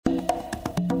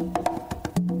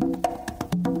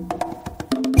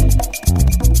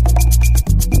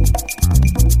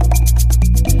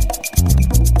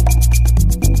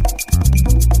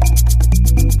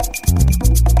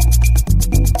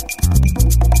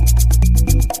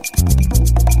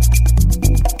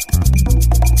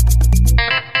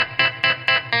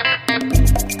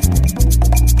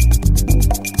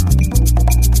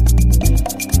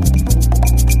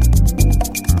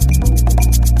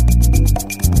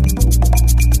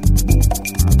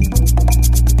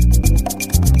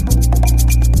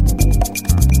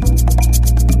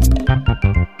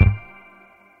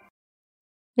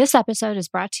This episode is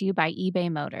brought to you by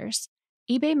eBay Motors.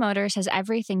 eBay Motors has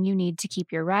everything you need to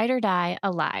keep your ride or die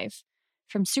alive.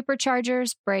 From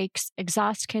superchargers, brakes,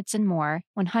 exhaust kits, and more,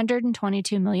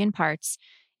 122 million parts,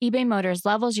 eBay Motors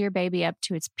levels your baby up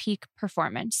to its peak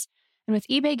performance. And with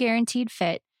eBay Guaranteed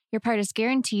Fit, your part is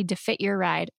guaranteed to fit your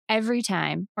ride every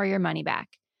time or your money back.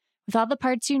 With all the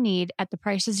parts you need at the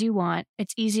prices you want,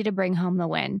 it's easy to bring home the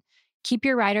win. Keep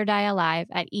your ride or die alive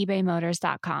at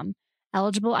ebaymotors.com.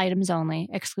 Eligible items only.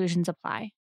 Exclusions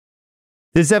apply.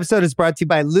 This episode is brought to you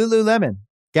by Lululemon.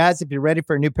 Guys, if you're ready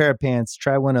for a new pair of pants,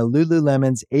 try one of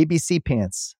Lululemon's ABC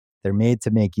pants. They're made to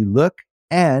make you look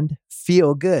and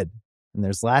feel good. And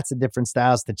there's lots of different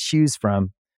styles to choose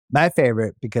from. My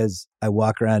favorite, because I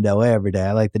walk around LA every day,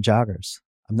 I like the joggers.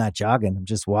 I'm not jogging, I'm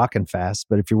just walking fast.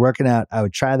 But if you're working out, I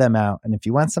would try them out. And if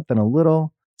you want something a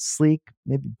little sleek,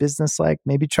 maybe business-like,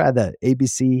 maybe try the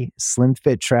ABC Slim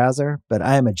Fit trouser. But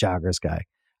I am a joggers guy.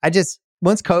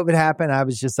 Once COVID happened, I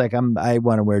was just like, I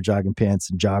want to wear jogging pants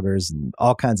and joggers and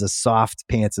all kinds of soft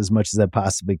pants as much as I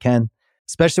possibly can,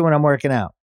 especially when I'm working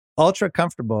out. Ultra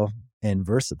comfortable and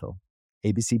versatile.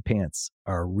 ABC pants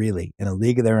are really in a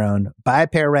league of their own. Buy a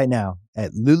pair right now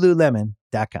at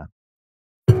Lululemon.com.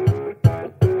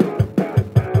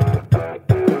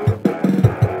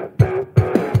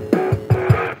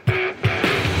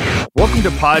 Welcome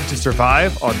to Pod to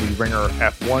Survive on the Ringer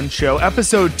F1 show,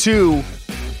 episode 2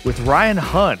 with Ryan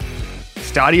Hunt,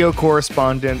 Stadio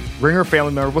correspondent, Ringer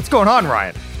family member. What's going on,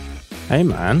 Ryan? Hey,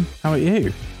 man. How are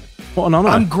you? What an honor.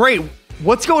 I'm great.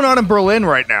 What's going on in Berlin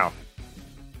right now?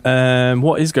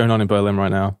 What is going on in Berlin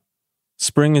right now?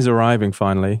 Spring is arriving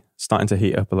finally, starting to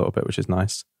heat up a little bit, which is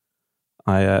nice.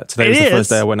 Today was the first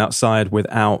day I went outside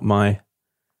without my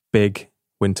big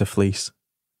winter fleece,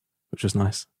 which was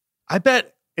nice. I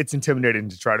bet it's intimidating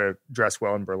to try to dress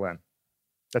well in Berlin.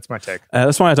 That's my take.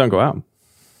 That's why I don't go out.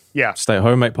 Yeah, stay at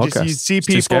home, make podcasts. You see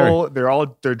people;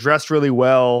 they're dressed really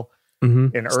well in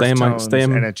earth tones,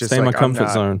 and it's just stay in my comfort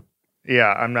zone.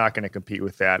 Yeah, I'm not going to compete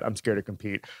with that. I'm scared to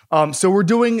compete. So we're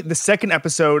doing the second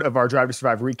episode of our Drive to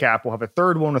Survive recap. We'll have a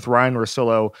third one with Ryan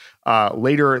Russillo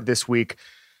later this week.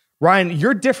 Ryan,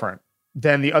 you're different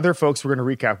than the other folks we're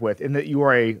going to recap with in that you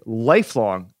are a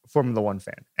lifelong Formula One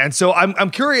fan. And so I'm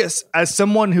curious, as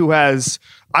someone who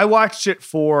I watched it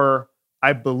for,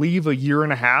 I believe, a year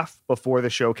and a half before the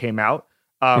show came out.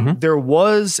 There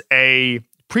was a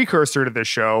precursor to the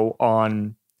show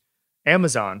on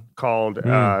Amazon called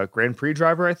Grand Prix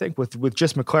Driver, I think, with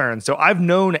just McLaren. So I've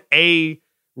known a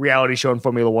reality show in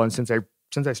Formula One since I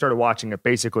started watching it,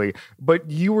 basically.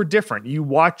 But you were different. You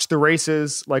watched the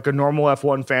races like a normal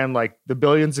F1 fan, like the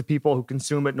billions of people who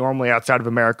consume it normally outside of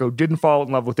America, who didn't fall in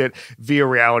love with it via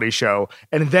reality show.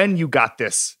 And then you got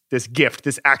this gift,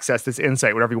 this access, this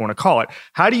insight, whatever you want to call it.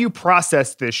 How do you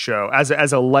process this show as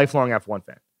a lifelong F1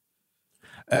 fan?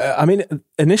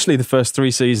 Initially, the first 3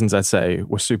 seasons, I'd say,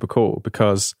 were super cool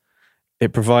because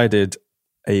it provided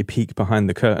a peek behind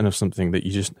the curtain of something that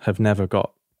you just have never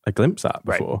got a glimpse at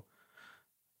before. Right.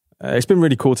 It's been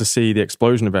really cool to see the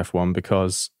explosion of F1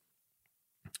 because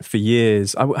for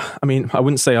years, I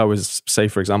wouldn't say I was, say,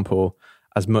 for example,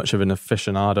 as much of an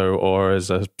aficionado or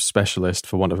as a specialist,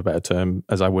 for want of a better term,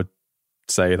 as I would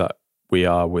say that we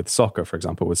are with soccer, for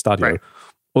example, with Stadio. Right.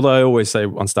 Although I always say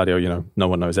on Stadio, no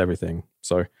one knows everything.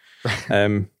 So,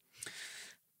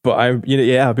 but I've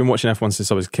been watching F1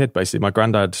 since I was a kid. Basically, my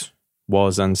granddad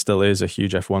was and still is a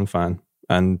huge F1 fan,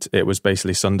 and it was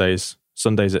basically Sundays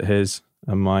at his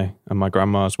and my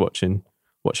grandma's watching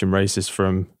races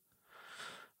from.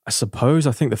 I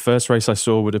think the first race I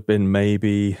saw would have been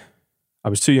maybe, I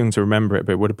was too young to remember it,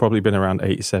 but it would have probably been around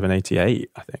 87,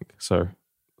 88, I think. So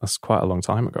that's quite a long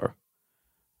time ago.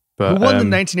 But, who won the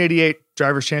 1988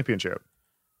 Drivers' Championship?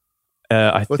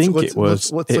 I think it was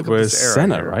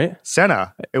Senna, here. Right?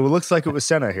 Senna. It looks like it was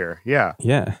Senna here. Yeah.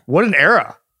 Yeah. What an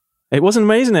era. It was an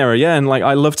amazing era, yeah. And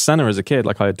I loved Senna as a kid.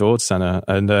 I adored Senna.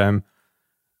 And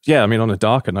on a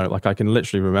darker note, I can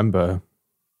literally remember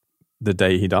the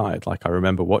day he died. I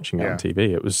remember watching it on TV.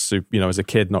 It was, as a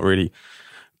kid, not really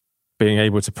being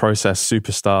able to process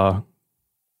superstar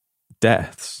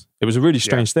deaths. It was a really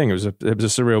strange thing. It was a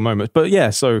surreal moment. But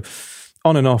yeah, so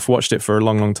on and off, watched it for a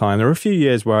long, long time. There were a few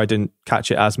years where I didn't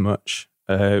catch it as much.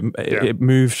 It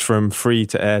moved from free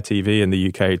to air TV in the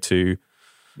UK to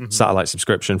satellite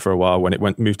subscription for a while when it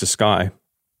moved to Sky.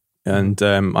 And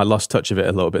I lost touch of it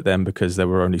a little bit then because there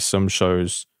were only some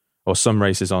shows or some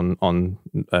races on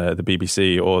the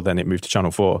BBC, or then it moved to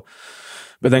Channel 4.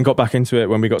 But then got back into it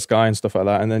when we got Sky and stuff like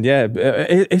that. And then,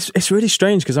 it's really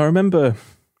strange because I remember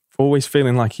always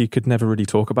feeling like you could never really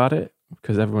talk about it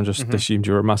because everyone just assumed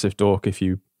you were a massive dork if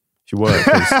you were.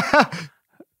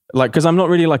 Like, because I'm not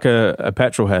really like a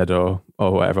petrol head or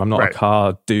whatever. I'm not a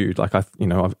car dude. Like, I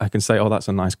can say, oh, that's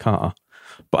a nice car.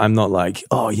 But I'm not like,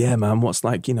 oh, yeah, man, what's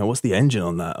the engine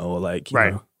on that? Or like, you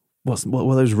know, what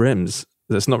were those rims?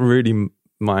 That's not really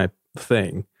my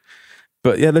thing.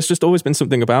 But yeah, there's just always been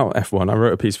something about F1. I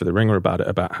wrote a piece for The Ringer about it,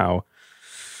 about how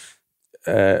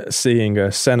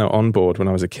seeing Senna on board when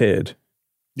I was a kid.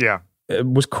 Yeah. It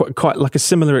was quite like a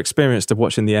similar experience to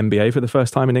watching the NBA for the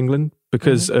first time in England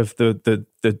because of the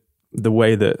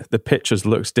way that the pictures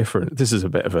looks different. This is a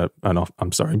bit of an off.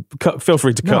 I'm sorry. Feel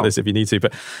free to cut this if you need to.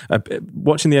 But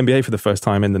watching the NBA for the first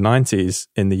time in the 90s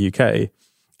in the UK,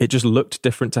 it just looked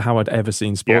different to how I'd ever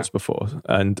seen sports before.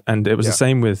 And it was the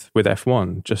same with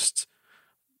F1. Just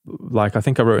like, I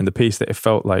think I wrote in the piece that it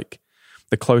felt like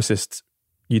the closest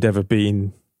you'd ever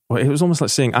been. Well, it was almost like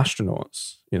seeing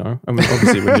astronauts, you know. I mean,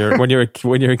 obviously, when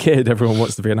you're a kid, everyone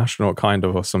wants to be an astronaut, kind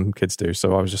of, or some kids do.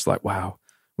 So I was just like, wow,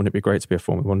 wouldn't it be great to be a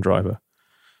Formula One driver?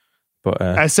 But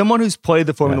as someone who's played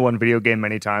the Formula One video game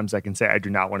many times, I can say I do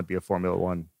not want to be a Formula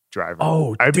One driver.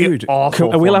 Oh, I'd dude, be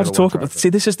awful. are we allowed to talk about? See,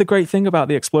 this is the great thing about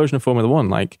the explosion of Formula One.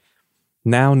 Like,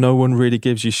 now, no one really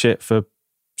gives you shit for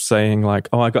saying like,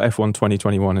 "Oh, I got F1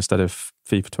 2021 instead of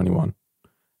FIFA 21."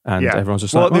 And everyone's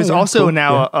just like, there's also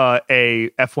now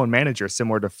a F1 manager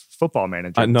similar to Football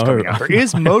Manager. I know. There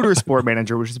is Motorsport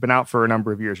Manager, which has been out for a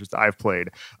number of years, which I've played.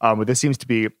 But this seems to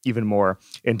be even more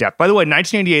in depth. By the way,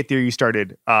 1988, the year you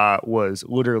started, was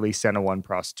literally Senna 1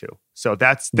 Prost 2. So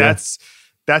that's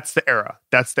the era.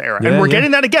 That's the era. And we're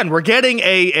getting that again. We're getting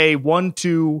a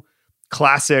 1-2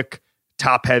 classic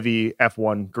top heavy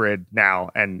F1 grid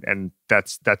now. And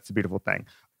that's the beautiful thing.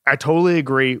 I totally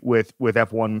agree with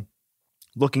F1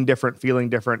 looking different, feeling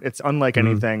different. It's unlike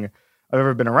anything I've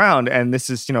ever been around. And this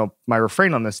is, my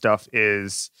refrain on this stuff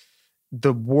is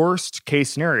the worst case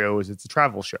scenario is it's a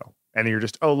travel show. And you're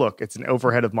just, oh, look, it's an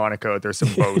overhead of Monaco. There's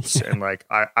some boats. And like,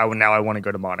 I want to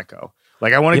go to Monaco.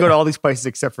 Like, I want to go to all these places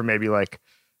except for maybe like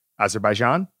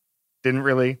Azerbaijan. Didn't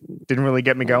really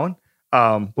get me going.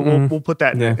 But we'll put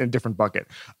that in a different bucket.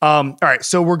 All right.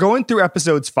 So we're going through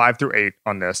episodes 5 through 8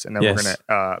 on this, and then we're going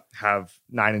to have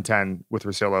 9 and 10 with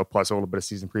Russillo, plus a little bit of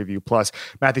season preview, plus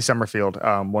Matthew Summerfield,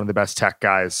 one of the best tech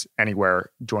guys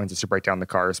anywhere, joins us to break down the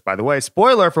cars. By the way,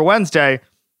 spoiler for Wednesday,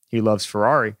 he loves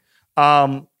Ferrari.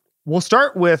 We'll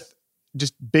start with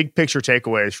just big picture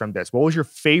takeaways from this. What was your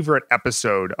favorite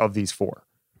episode of these 4?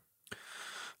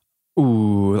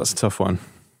 Ooh, that's a tough one.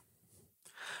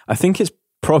 I think it's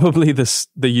probably the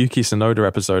Yuki Tsunoda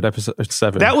episode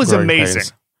 7. That was amazing.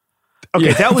 Pains.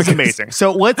 Okay, that was amazing.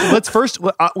 So let's first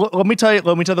let me tell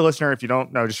the listener, if you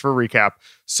don't know, just for a recap.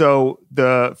 So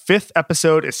the 5th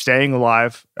episode is Staying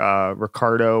Alive.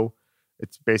 Ricciardo.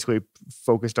 It's basically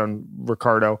focused on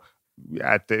Ricciardo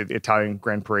at the Italian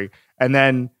Grand Prix, and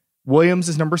then Williams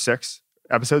is number 6.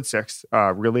 Episode 6,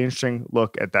 really interesting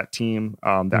look at that team,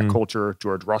 that culture,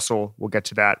 George Russell. We'll get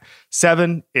to that.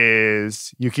 7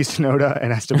 is Yuki Tsunoda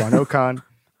and Esteban Ocon.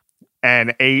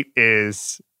 And 8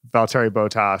 is Valtteri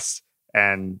Bottas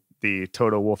and the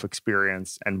Toto Wolff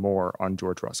experience and more on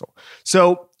George Russell.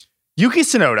 So Yuki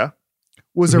Tsunoda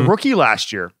was a rookie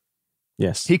last year.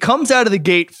 Yes. He comes out of the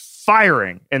gate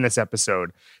firing in this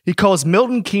episode. He calls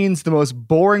Milton Keynes the most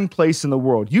boring place in the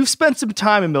world. You've spent some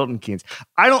time in Milton Keynes.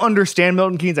 I don't understand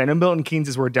Milton Keynes. I know Milton Keynes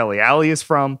is where Dele Alli is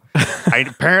from.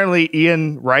 Apparently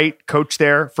Ian Wright coached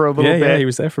there for a little bit. Yeah, he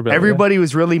was there for a bit. Everybody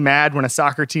was really mad when a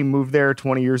soccer team moved there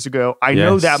 20 years ago. I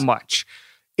know that much.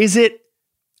 Is it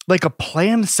like a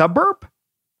planned suburb?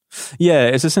 Yeah,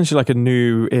 it's essentially like a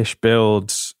new-ish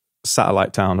build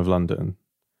satellite town of London,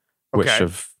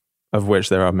 of which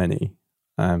there are many.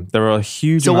 There are a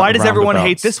huge. So why does everyone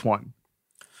hate this one?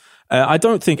 I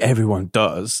don't think everyone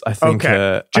does. I think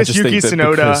just Yuki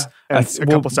Tsunoda and a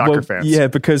couple soccer fans. Yeah,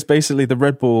 because basically the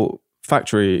Red Bull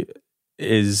factory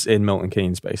is in Milton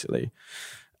Keynes. Basically,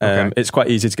 it's quite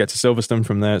easy to get to Silverstone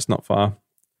from there. It's not far,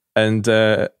 and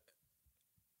there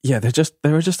are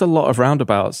just a lot of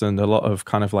roundabouts and a lot of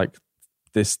kind of like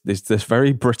this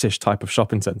very British type of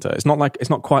shopping center. It's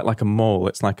not quite like a mall.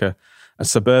 It's like a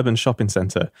suburban shopping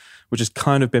center, which has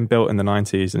kind of been built in the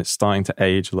 90s and it's starting to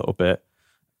age a little bit.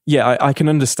 Yeah, I can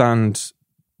understand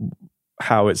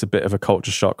how it's a bit of a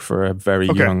culture shock for a very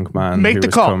young man. Make the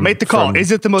call.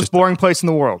 Is it the most boring place in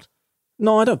the world?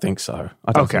 No, I don't think so.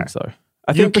 I don't think so.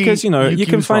 I think because, you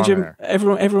can find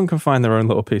everyone can find their own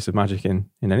little piece of magic in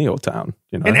any old town.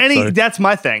 That's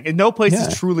my thing. No place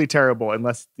is truly terrible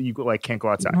unless you can't go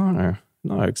outside.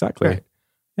 No, exactly. Right.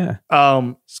 Yeah.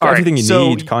 It's got everything you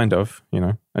need, kind of,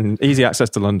 and easy access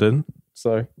to London.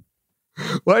 So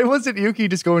why wasn't Yuki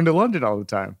just going to London all the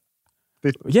time?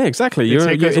 Yeah, exactly.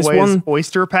 His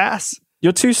oyster pass.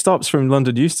 You're 2 stops from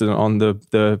London Euston on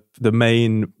the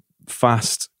main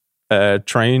fast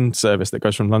train service that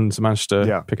goes from London to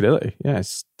Manchester Piccadilly. Yeah,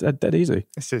 it's dead easy.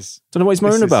 Don't know what he's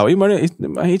moaning about.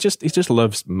 He just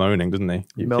loves moaning, doesn't he?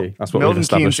 Yuki? That's what Milton we've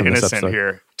established Keynes in this innocent episode.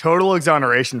 here. Total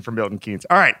exoneration from Milton Keynes.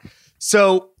 All right,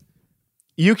 so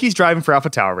Yuki's driving for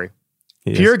AlphaTauri.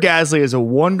 Pierre Gasly is a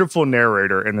wonderful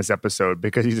narrator in this episode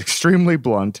because he's extremely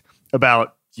blunt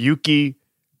about Yuki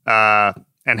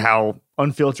and how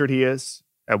unfiltered he is.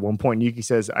 At one point, Yuki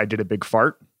says, "I did a big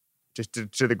fart," just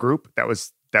to the group. That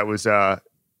was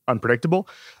unpredictable.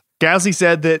 Gasly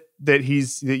said that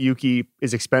Yuki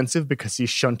is expensive because he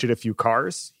shunted a few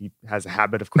cars. He has a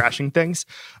habit of crashing things.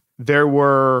 There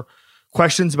were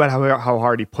questions about how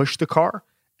hard he pushed the car,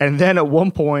 and then at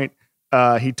one point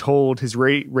he told his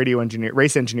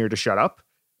race engineer to shut up,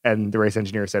 and the race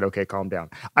engineer said, "Okay, calm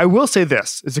down." I will say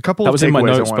this: there's a couple of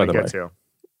takeaways I want to get to.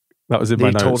 That was in my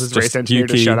notes. He told his race engineer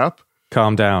to shut up.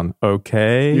 Calm down.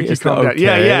 Okay. Yuki, calm down.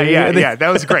 Yeah. That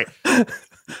was great.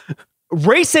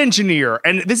 Race engineer,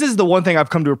 and this is the one thing I've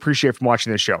come to appreciate from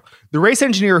watching this show. The race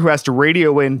engineer who has to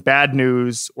radio in bad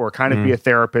news or kind of be a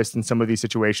therapist in some of these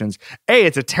situations.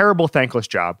 It's a terrible, thankless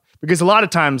job because a lot of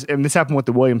times, and this happened with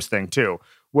the Williams thing too,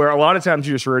 where a lot of times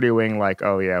you're just radioing like,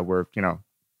 "Oh yeah, we're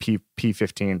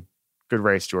P15, good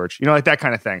race, George," like that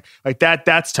kind of thing. Like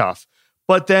that's tough.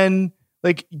 But then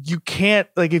like you can't,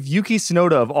 like if Yuki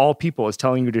Tsunoda of all people is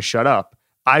telling you to shut up,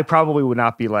 I probably would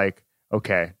not be like,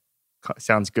 "Okay,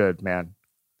 sounds good, man."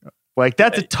 Like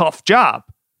that's a tough job.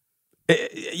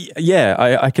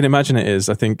 I can imagine it is.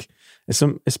 I think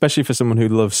especially for someone who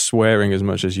loves swearing as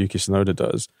much as Yuki Tsunoda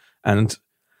does, and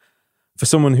for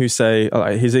someone who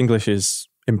his English is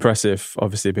impressive,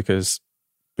 obviously because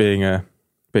being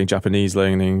Japanese,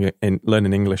 learning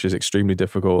English is extremely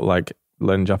difficult. Like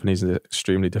learning Japanese is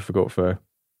extremely difficult for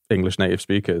English native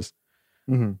speakers.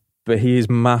 Mm-hmm. But he's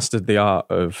mastered the art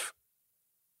of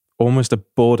almost a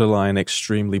borderline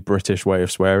extremely British way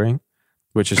of swearing,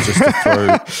 which is just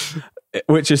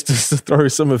to throw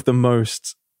some of the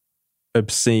most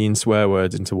obscene swear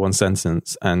words into one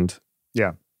sentence. And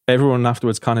everyone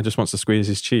afterwards kind of just wants to squeeze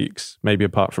his cheeks, maybe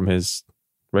apart from his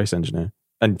race engineer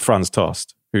and Franz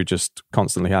Tost, who just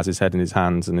constantly has his head in his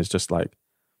hands and is just like,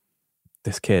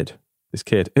 this kid.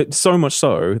 It's so much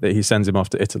so that he sends him off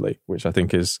to Italy, which I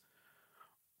think is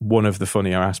one of the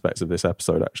funnier aspects of this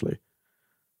episode, actually.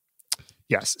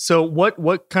 Yes. So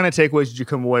what kind of takeaways did you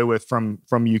come away with from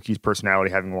Yuki's personality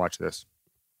having watched this?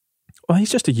 Well,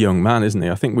 he's just a young man, isn't he?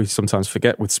 I think we sometimes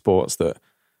forget with sports that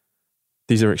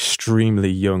these are extremely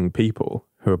young people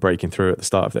who are breaking through at the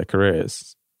start of their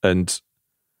careers. And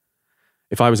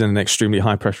if I was in an extremely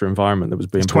high-pressure environment that was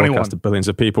being broadcast to billions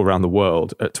of people around the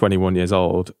world at 21 years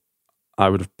old, I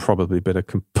would have probably been a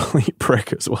complete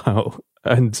prick as well.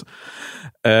 And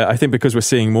I think because we're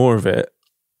seeing more of it,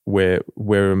 we're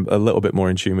a little bit more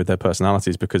in tune with their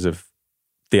personalities because of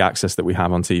the access that we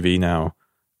have on TV now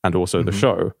and also the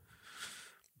show.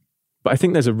 But I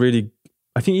think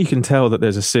I think you can tell that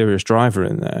there's a serious driver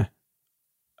in there.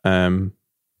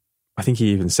 I think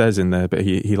he even says in there, but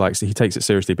he takes it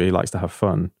seriously, but he likes to have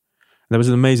fun. And there was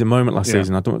an amazing moment last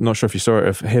season. I'm not sure if you saw it,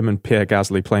 of him and Pierre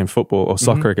Gasly playing football or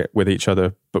soccer with each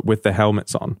other, but with their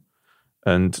helmets on.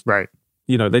 And,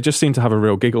 they just seem to have a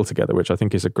real giggle together, which I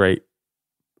think is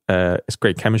it's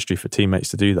great chemistry for teammates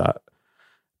to do that.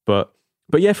 But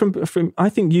yeah, from I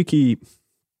think Yuki,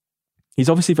 he's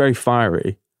obviously very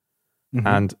fiery.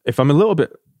 And if I'm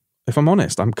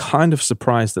honest, I'm kind of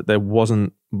surprised that there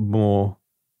wasn't more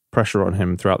pressure on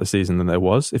him throughout the season than there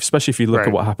was, especially if you look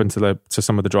at what happened to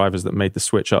some of the drivers that made the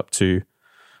switch up to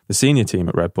the senior team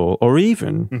at Red Bull, or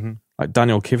even like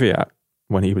Daniel Kvyat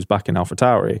when he was back in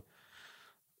AlphaTauri.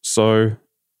 So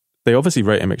they obviously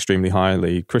rate him extremely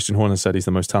highly. Christian Horner said he's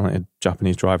the most talented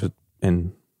Japanese driver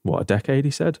in, a decade,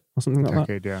 he said? Or something like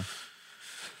that? Yeah.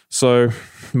 So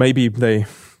maybe they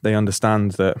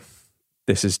understand that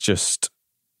this is just...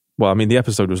 Well, I mean, the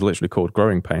episode was literally called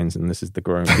Growing Pains, and this is the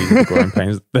growing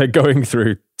pains they're going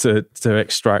through to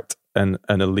extract an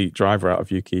elite driver out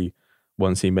of Yuki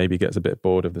once he maybe gets a bit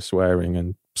bored of the swearing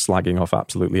and slagging off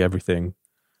absolutely everything.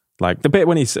 Like the bit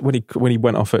when he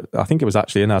went off at, I think it was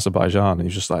actually in Azerbaijan, and he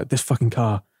was just like, "This fucking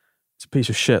car, it's a piece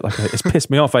of shit. Like it's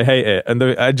pissed me off. I hate it." And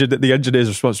the engineer's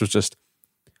response was just,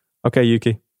 "Okay,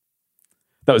 Yuki."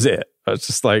 That was it. I was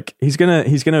just like, he's gonna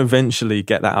eventually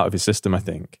get that out of his system, I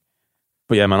think.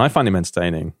 But yeah, man, I find him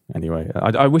entertaining anyway.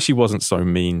 I wish he wasn't so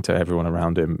mean to everyone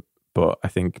around him, but I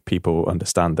think people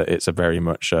understand that it's a very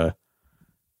much an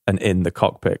in the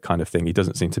cockpit kind of thing. He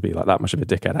doesn't seem to be like that much of a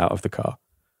dickhead out of the car.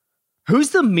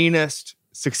 Who's the meanest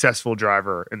successful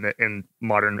driver in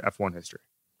modern F1 history?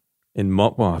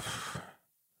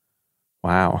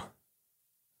 Wow.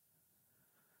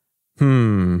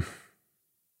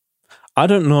 I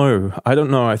don't know.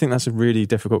 I think that's a really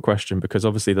difficult question because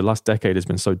obviously the last decade has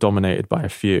been so dominated by a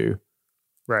few.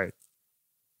 Right.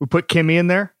 We put Kimi in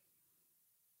there?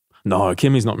 No,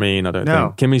 Kimi's not mean, I don't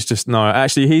think. Kimi's just, no,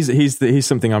 actually he's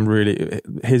something I'm really,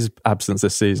 his absence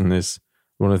this season is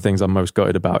one of the things I'm most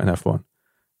gutted about in F1.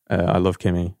 I love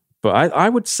Kimi. But I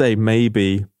would say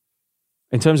maybe,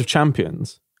 in terms of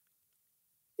champions.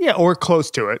 Yeah, or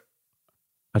close to it.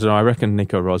 I don't know, I reckon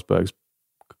Nico Rosberg's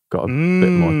got a bit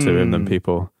more to him than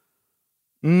people.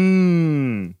 I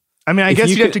mean, I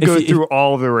guess you'd have to go through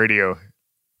all of the radio.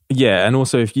 Yeah, and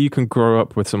also if you can grow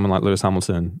up with someone like Lewis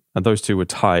Hamilton, and those two were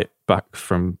tight back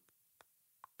from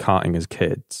karting as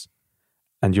kids,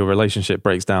 and your relationship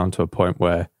breaks down to a point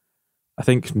where I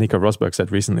think Nico Rosberg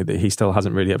said recently that he still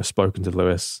hasn't really ever spoken to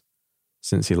Lewis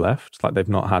since he left. Like they've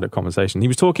not had a conversation. He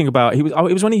was talking about, it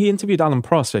was when he interviewed Alan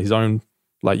Prost for his own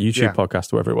like YouTube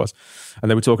podcast or whatever it was,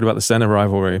 and they were talking about the Senna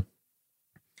rivalry.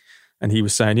 And he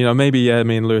was saying, maybe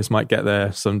me and Lewis might get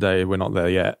there someday. We're not there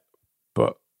yet.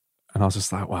 And I was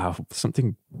just like, wow,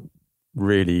 something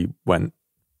really went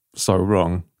so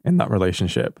wrong in that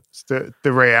relationship. It's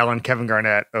the Ray Allen, Kevin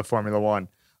Garnett of Formula One.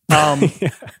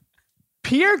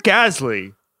 Pierre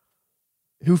Gasly,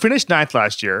 who finished 9th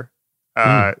last year,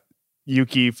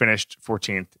 Yuki finished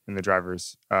 14th in the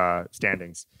drivers'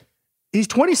 standings. He's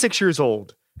 26 years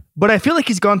old, but I feel like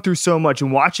he's gone through so much.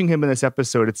 And watching him in this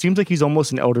episode, it seems like he's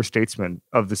almost an elder statesman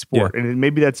of the sport. Yeah. And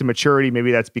maybe that's a maturity. Maybe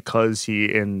that's because he,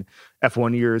 in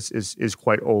F1 years, is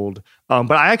quite old.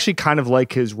 But I actually kind of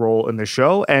like his role in the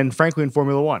show and, frankly, in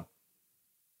Formula One.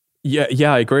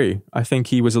 Yeah, I agree. I think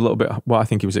he was I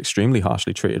think he was extremely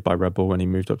harshly treated by Red Bull when he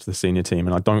moved up to the senior team.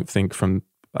 And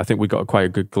I think we got quite a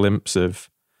good glimpse of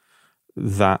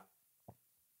that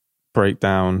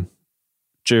breakdown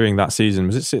during that season.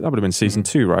 That would have been season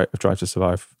 2, right, of Drive to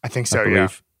Survive? I think so, yeah.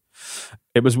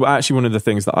 It was actually one of the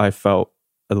things that I felt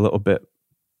a little bit,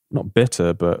 not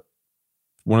bitter, but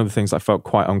one of the things I felt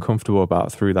quite uncomfortable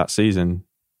about through that season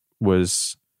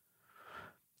was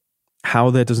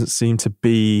how there doesn't seem to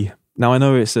be. Now I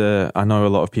know I know a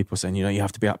lot of people saying, you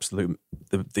have to be absolute,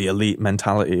 the elite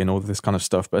mentality and all of this kind of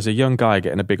stuff. But as a young guy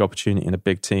getting a big opportunity in a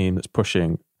big team that's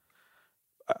pushing,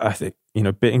 I think,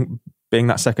 being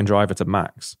that second driver to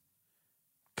Max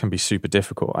can be super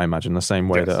difficult, I imagine, the same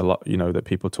way that a lot, that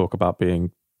people talk about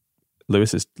being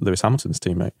Lewis Hamilton's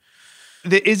teammate.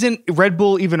 Isn't Red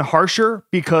Bull even harsher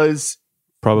because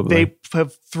probably they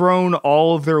have thrown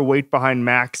all of their weight behind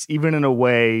Max, even in a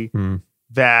way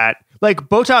that, like,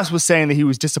 Bottas was saying that he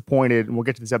was disappointed, and we'll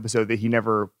get to this episode, that he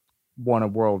never won a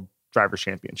world driver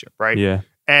championship, right? Yeah.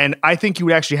 And I think you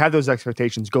would actually have those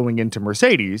expectations going into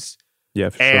Mercedes. Yeah,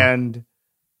 for sure. And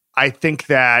I think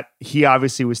that he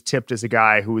obviously was tipped as a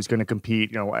guy who was going to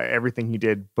compete. Everything he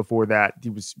did before that, he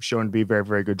was shown to be a very,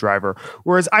 very good driver.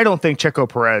 Whereas I don't think Checo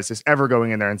Perez is ever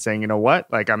going in there and saying, you know what,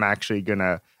 like I'm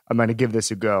going to give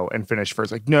this a go and finish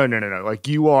first. Like, no. Like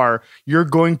you're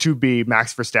going to be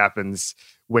Max Verstappen's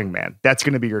wingman. That's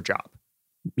going to be your job.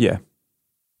 Yeah.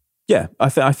 Yeah. I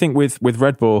think with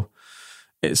Red Bull,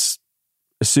 it's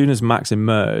as soon as Max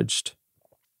emerged,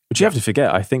 which you have to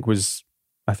forget, I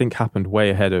think happened way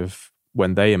ahead of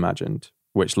when they imagined,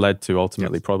 which led to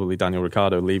ultimately probably Daniel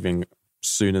Ricciardo leaving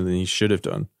sooner than he should have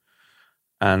done.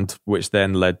 And which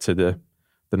then led to the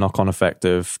knock-on effect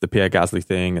of the Pierre Gasly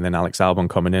thing, and then Alex Albon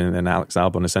coming in, and then Alex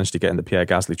Albon essentially getting the Pierre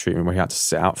Gasly treatment where he had to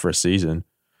sit out for a season.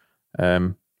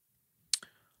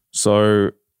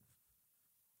 So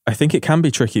I think it can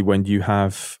be tricky when you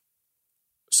have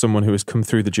someone who has come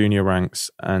through the junior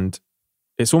ranks, and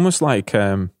it's almost like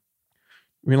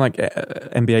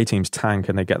NBA teams tank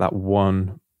and they get that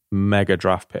one mega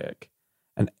draft pick,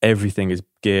 and everything is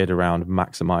geared around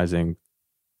maximizing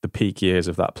the peak years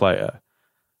of that player.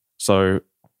 So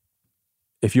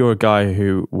if you're a guy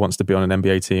who wants to be on an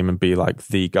NBA team and be like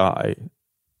the guy,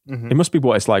 it must be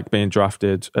what it's like being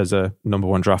drafted as a number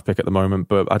 1 draft pick at the moment,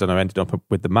 but I don't know, ended up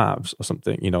with the Mavs or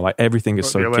something. Like everything is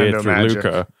so geared through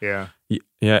Luka. Yeah.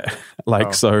 Yeah.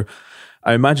 So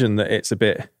I imagine that it's a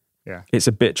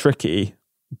bit tricky,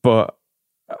 but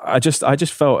I just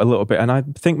felt a little bit, and I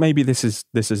think maybe this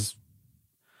is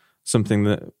something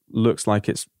that looks like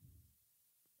it's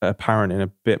apparent in a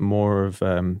bit more of,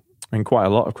 in quite a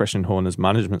lot of Christian Horner's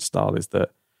management style, is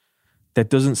that there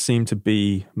doesn't seem to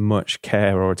be much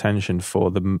care or attention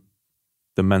for the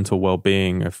mental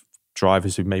well-being of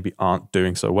drivers who maybe aren't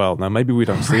doing so well. Now, maybe we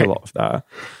don't see a lot of that,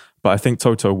 but I think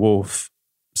Toto Wolff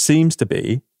seems to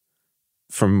be,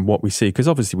 from what we see, because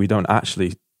obviously we don't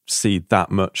actually see that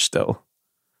much still.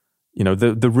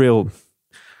 The real,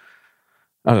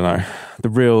 I don't know, the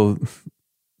real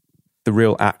the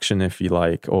real action, if you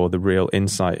like, or the real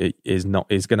insight is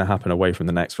going to happen away from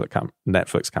the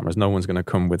Netflix cameras. No one's going to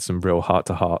come with some real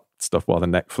heart-to-heart stuff while the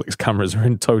Netflix cameras are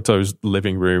in Toto's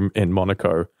living room in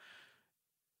Monaco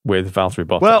with Valtteri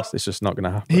Bottas. Well, it's just not going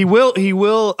to happen. He will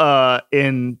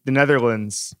in the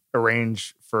Netherlands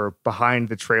arrange for behind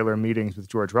the trailer meetings with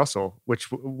George Russell,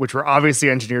 which were obviously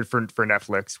engineered for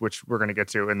Netflix, which we're going to get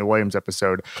to in the Williams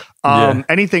episode.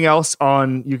 Anything else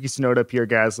on Yuki Tsunoda, Pierre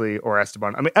Gasly, or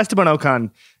Esteban? I mean, Esteban Ocon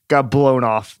got blown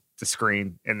off the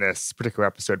screen in this particular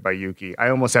episode by Yuki. I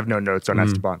almost have no notes on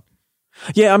Esteban.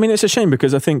 Yeah, I mean, it's a shame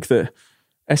because I think that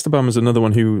Esteban was another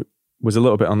one who was a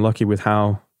little bit unlucky with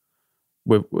how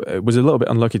was a little bit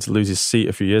unlucky to lose his seat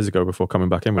a few years ago before coming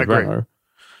back in with Renault.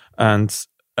 And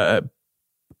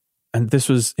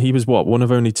he was one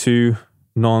of only two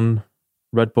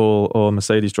non-Red Bull or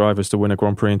Mercedes drivers to win a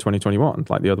Grand Prix in 2021,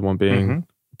 like the other one being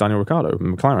Daniel Ricciardo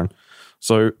in McLaren.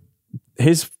 So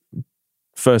his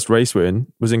first race win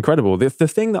was incredible. The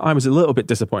thing that I was a little bit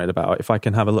disappointed about, if I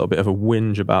can have a little bit of a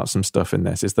whinge about some stuff in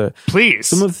this, is that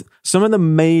some of the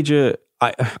major...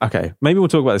 maybe we'll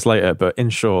talk about this later, but in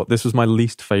short, this was my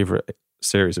least favorite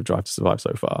series of Drive to Survive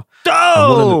so far.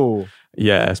 Oh!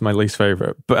 Yeah, it's my least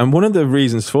favorite. And one of the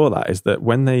reasons for that is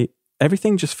that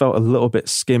everything just felt a little bit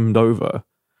skimmed over.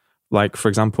 Like, for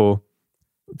example,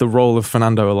 the role of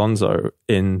Fernando Alonso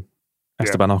in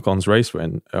Esteban Ocon's race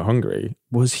win at Hungary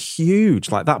was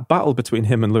huge. Like, that battle between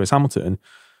him and Lewis Hamilton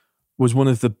was one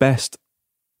of the best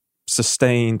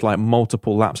sustained, like,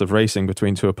 multiple laps of racing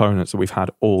between two opponents that we've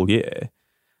had all year.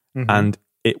 And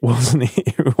it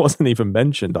wasn't even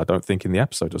mentioned, I don't think, in the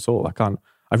episode at all.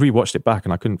 I rewatched it back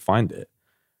and I couldn't find it.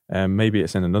 Maybe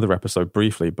it's in another episode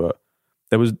briefly, but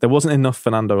there wasn't enough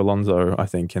Fernando Alonso, I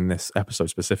think, in this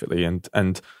episode specifically,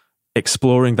 and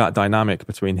exploring that dynamic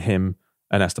between him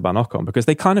and Esteban Ocon, because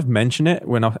they kind of mention it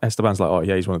when Esteban's like, oh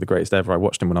yeah, he's one of the greatest ever. I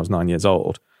watched him when I was 9 years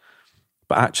old.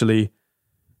 But actually,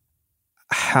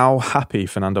 how happy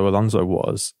Fernando Alonso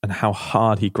was and how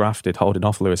hard he grafted holding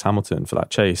off Lewis Hamilton for that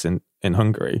chase in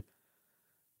Hungary,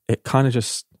 it kind of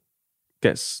just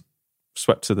gets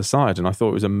swept to the side. And I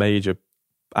thought it was a major,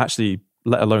 actually,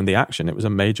 let alone the action, it was a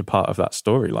major part of that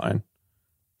storyline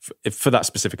for that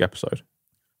specific episode.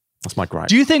 That's my gripe.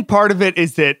 Do you think part of it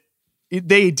is that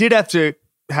they did have to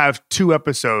have 2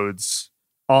 episodes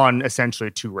on essentially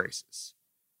 2 races?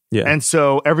 Yeah. And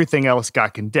so everything else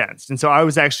got condensed. And so I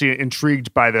was actually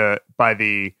intrigued by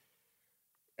the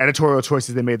editorial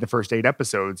choices they made the first 8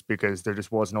 episodes, because there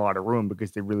just wasn't a lot of room,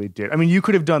 because they really did. I mean, you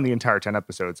could have done the entire 10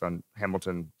 episodes on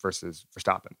Hamilton versus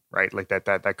Verstappen, right? Like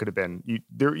that could have been,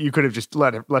 you could have just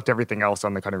left everything else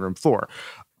on the cutting room floor.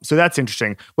 So that's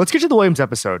interesting. Let's get to the Williams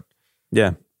episode.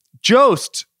 Yeah.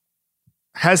 Jost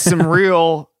has some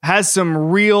real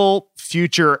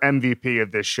future MVP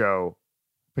of this show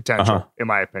potential, in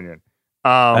my opinion.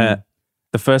 The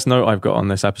first note I've got on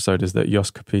this episode is that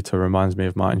Jost Capito reminds me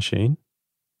of Martin Sheen.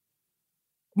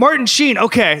 Martin Sheen,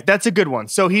 okay, that's a good one.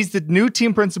 So he's the new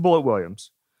team principal at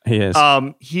Williams. He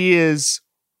is.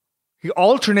 He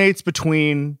alternates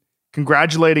between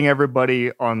congratulating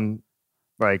everybody on,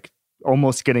 like,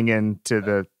 almost getting into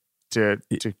the to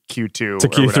Q2 to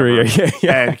Q3,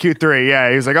 yeah. And Q3, yeah.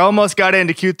 He was like, almost got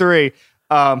into Q3.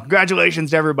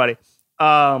 Congratulations to everybody.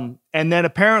 And then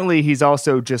apparently he's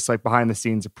also just, like, behind the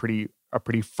scenes a pretty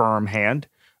firm hand.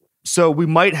 So we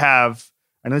might have,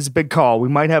 and this is a big call, we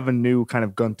might have a new kind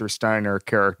of Gunther Steiner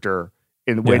character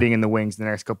waiting in the wings in the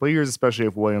next couple of years, especially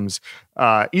if Williams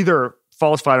either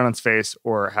falls flat on its face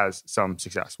or has some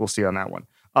success. We'll see on that one.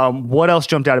 What else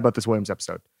jumped out about this Williams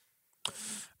episode?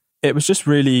 It was just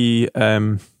really,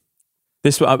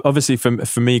 this obviously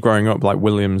for me growing up, like,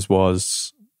 Williams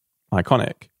was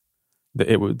iconic.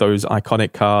 Those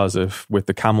iconic cars with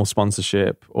the Camel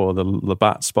sponsorship or the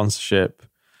Labatt sponsorship,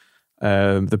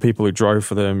 the people who drove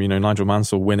for them, Nigel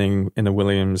Mansell winning in a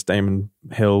Williams, Damon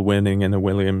Hill winning in a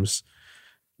Williams,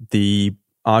 the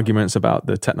arguments about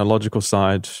the technological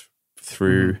side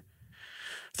through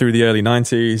the early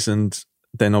 90s, and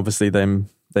then obviously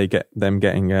they get them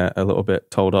getting a little bit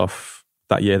told off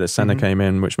that year that Senna came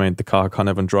in, which made the car kind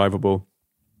of undrivable.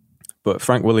 But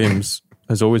Frank Williams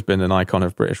has always been an icon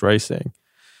of British racing.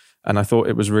 And I thought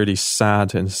it was really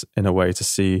sad in a way to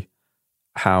see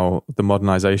how the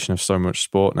modernization of so much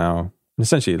sport now, and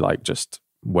essentially, like, just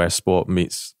where sport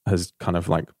meets, has kind of,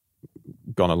 like,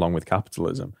 gone along with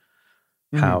capitalism.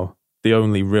 How the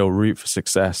only real route for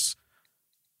success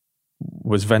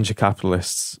was venture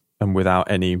capitalists, and without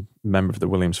any member of the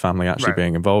Williams family actually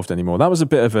being involved anymore. That was a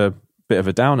bit of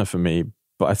a downer for me,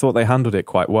 but I thought they handled it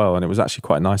quite well, and it was actually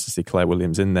quite nice to see Claire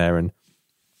Williams in there, and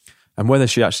whether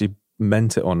she actually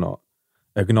meant it or not,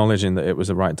 acknowledging that it was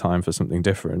the right time for something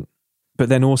different. But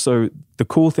then also the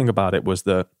cool thing about it was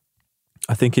that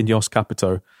I think in Jos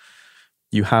Capito,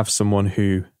 you have someone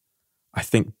who I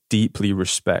think deeply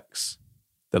respects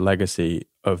the legacy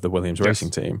of the Williams racing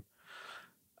team.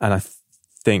 And I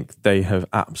think they have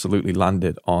absolutely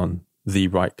landed on the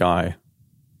right guy,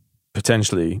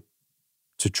 potentially,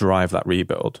 to drive that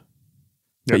rebuild.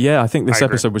 Yep. But yeah, I think this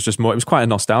episode was just more, it was quite a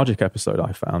nostalgic episode,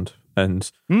 I found.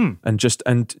 And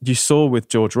you saw with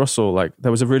George Russell, like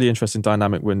there was a really interesting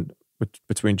dynamic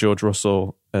between George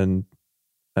Russell and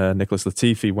Nicholas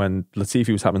Latifi when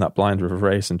Latifi was having that blind river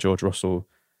race and George Russell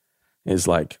is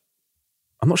like,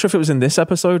 I'm not sure if it was in this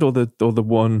episode or the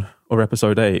one or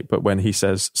episode 8, but when he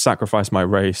says sacrifice my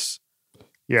race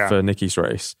for Nicky's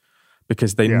race,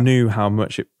 because they knew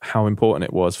how important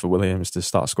it was for Williams to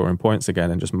start scoring points again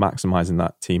and just maximizing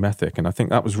that team ethic. And I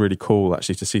think that was really cool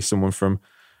actually to see someone from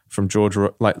George,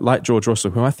 like George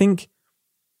Russell, who I think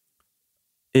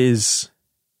is,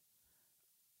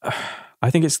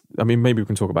 maybe we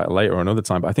can talk about it later or another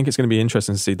time, but I think it's going to be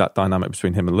interesting to see that dynamic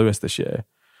between him and Lewis this year.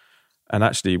 And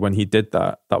actually, when he did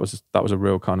that was a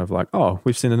real kind of like, oh,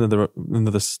 we've seen another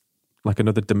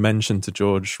dimension to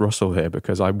George Russell here,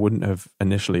 because I wouldn't have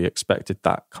initially expected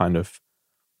that kind of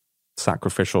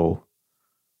sacrificial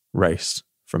race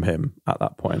from him at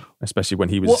that point, especially when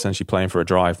he was essentially playing for a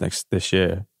drive this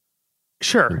year.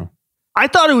 Sure. You know? I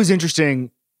thought it was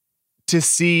interesting to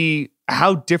see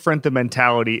how different the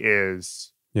mentality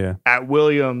is at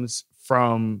Williams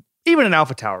from even an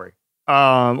AlphaTauri,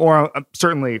 or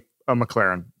certainly a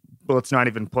McLaren. But let's not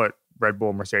even put Red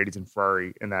Bull, Mercedes, and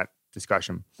Ferrari in that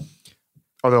discussion.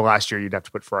 Although last year you'd have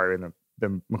to put Ferrari in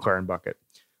the McLaren bucket.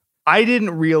 I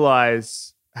didn't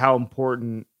realize how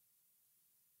important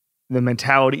the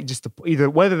mentality, just either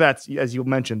whether that's, as you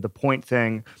mentioned, the point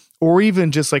thing, or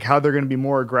even just like how they're going to be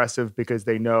more aggressive because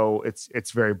they know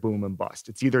it's very boom and bust.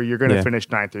 It's either you're going to finish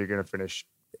 9th or you're going to finish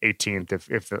 18th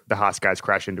if the Haas guys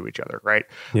crash into each other, right?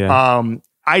 Yeah.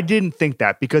 I didn't think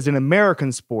that, because in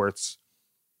American sports,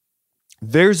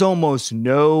 there's almost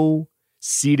no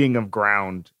ceding of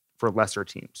ground for lesser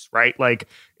teams, right? Like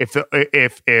if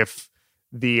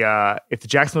the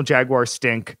Jacksonville Jaguars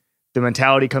stink, the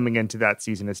mentality coming into that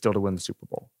season is still to win the Super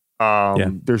Bowl.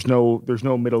 There's no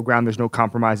middle ground. There's no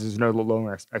compromises. There's no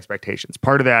lower expectations.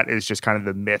 Part of that is just kind of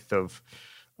the myth of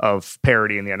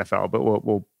parity in the NFL, but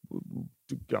we'll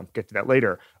get to that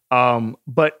later.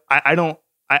 But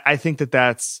I think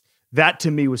that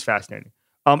to me was fascinating.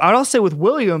 I'd also say with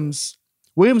Williams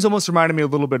almost reminded me a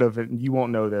little bit of, and you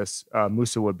won't know this,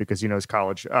 Musa would, because he knows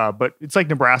college, but it's like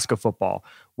Nebraska football,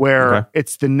 where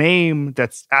it's the name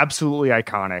that's absolutely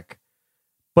iconic,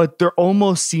 but there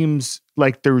almost seems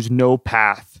like there's no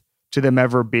path to them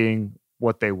ever being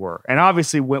what they were. And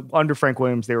obviously, under Frank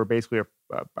Williams, they were basically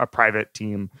a private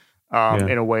team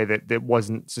in a way that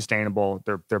wasn't sustainable.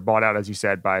 They're bought out, as you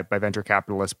said, by venture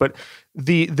capitalists. But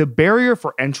the barrier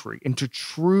for entry into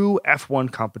true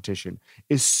F1 competition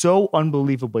is so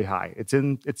unbelievably high.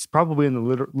 It's probably in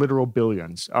the literal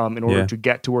billions in order to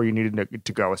get to where you needed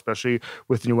to go, especially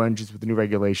with new engines, with the new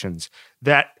regulations,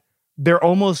 that they're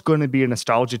almost going to be a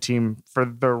nostalgia team for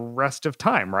the rest of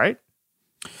time, right?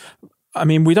 I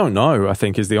mean, we don't know, I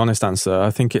think, is the honest answer. I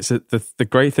think it's the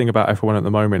great thing about F1 at the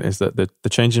moment is that the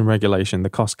change in regulation, the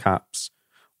cost caps,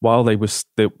 while they was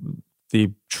the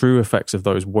true effects of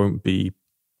those won't be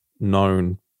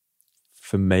known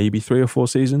for maybe 3 or 4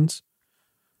 seasons,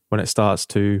 when it starts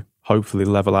to hopefully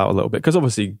level out a little bit. Because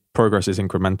obviously progress is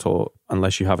incremental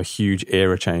unless you have a huge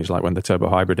era change, like when the turbo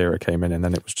hybrid era came in, and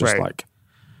then it was just like...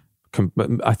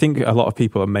 I think a lot of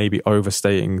people are maybe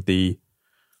overstating the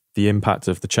impact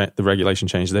of the regulation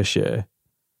change this year.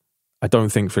 I don't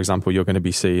think, for example, you're going to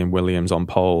be seeing Williams on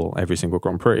pole every single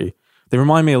Grand Prix. They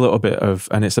remind me a little bit of,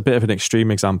 and it's a bit of an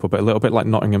extreme example, but a little bit like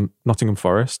Nottingham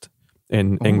Forest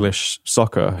in English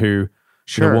soccer, who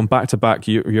won back-to-back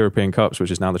European Cups,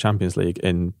 which is now the Champions League,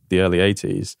 in the early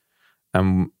 80s,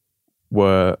 and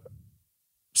were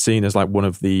seen as like one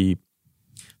of the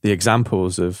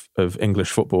examples of English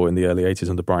football in the early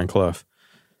 80s under Brian Clough.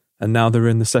 And now they're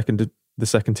in the second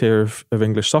tier of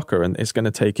English soccer, and it's going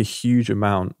to take a huge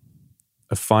amount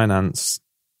of finance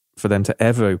for them to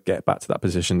ever get back to that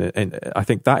position. And I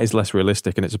think that is less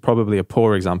realistic, and it's probably a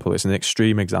poor example. It's an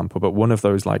extreme example, but one of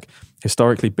those like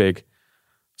historically big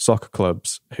soccer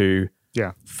clubs who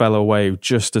fell away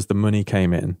just as the money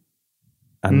came in,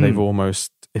 and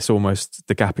it's almost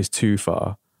the gap is too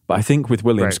far. But I think with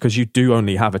Williams, because you do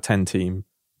only have a 10-team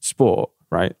sport,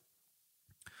 right?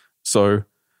 So,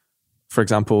 for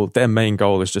example, their main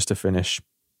goal is just to finish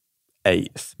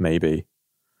 8th, maybe,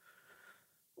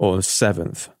 or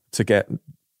 7th, to get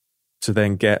to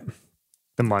then get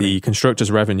the money, the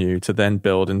constructors' revenue to then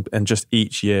build and just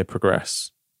each year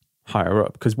progress higher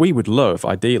up. Because we would love,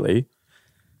 ideally,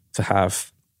 to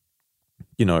have,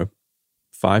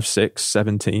 5, 6,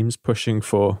 7 teams pushing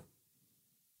for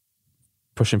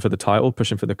the title,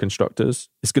 pushing for the constructors.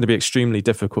 It's going to be extremely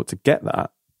difficult to get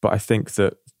that, but I think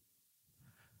that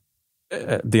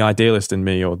the idealist in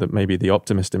me, or that maybe the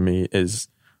optimist in me, is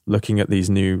looking at these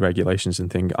new regulations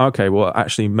and thinking, okay, well,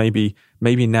 actually, maybe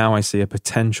now I see a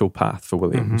potential path for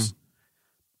Williams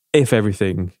if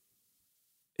everything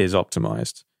is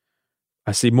optimized.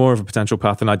 I see more of a potential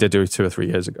path than I did 2 or 3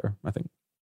 years ago, I think.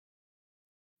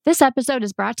 This episode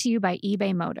is brought to you by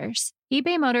eBay Motors.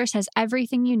 eBay Motors has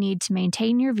everything you need to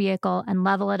maintain your vehicle and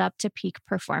level it up to peak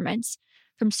performance.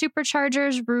 From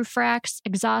superchargers, roof racks,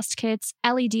 exhaust kits,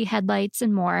 LED headlights,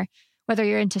 and more, whether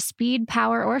you're into speed,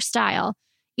 power, or style,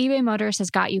 eBay Motors has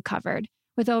got you covered.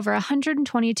 With over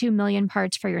 122 million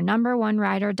parts for your number one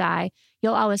ride or die,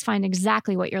 you'll always find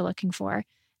exactly what you're looking for.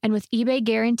 And with eBay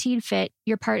Guaranteed Fit,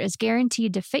 your part is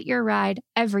guaranteed to fit your ride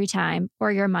every time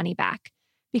or your money back.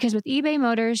 Because with eBay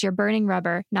Motors, you're burning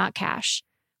rubber, not cash.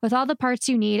 With all the parts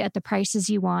you need at the prices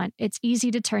you want, it's easy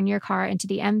to turn your car into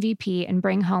the MVP and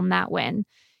bring home that win.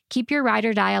 Keep your ride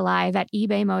or die alive at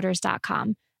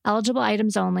ebaymotors.com. Eligible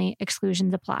items only.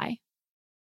 Exclusions apply.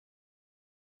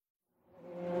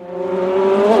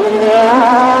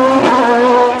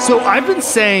 So I've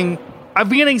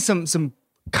been getting some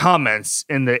comments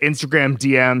in the Instagram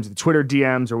DMs, the Twitter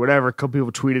DMs, or whatever. A couple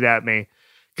people tweeted at me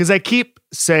because I keep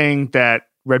saying that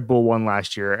Red Bull won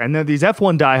last year. And then these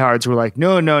F1 diehards were like,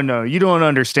 no, you don't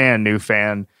understand, new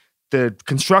fan. The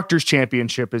Constructors'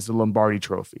 Championship is the Lombardi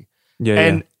Trophy.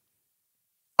 And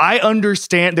I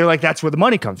understand. They're like, that's where the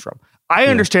money comes from. I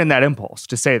understand that impulse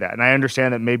to say that. And I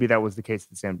understand that maybe that was the case at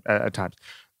the same at times.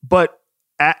 But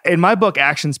in my book,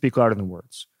 actions speak louder than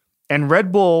words. And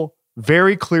Red Bull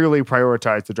very clearly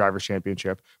prioritized the Drivers'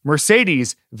 Championship.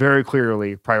 Mercedes very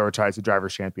clearly prioritized the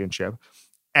Drivers' Championship.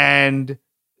 And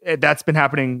that's been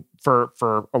happening for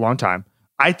a long time.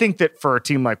 I think that for a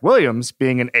team like Williams,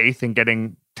 being an 8th and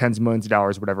getting tens of millions of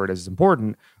dollars, whatever it is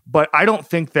important. But I don't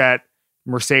think that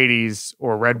Mercedes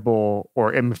or Red Bull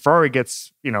or Ferrari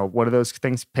gets, what are those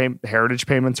things, heritage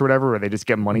payments or whatever, where they just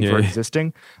get money for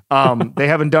existing. They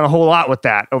haven't done a whole lot with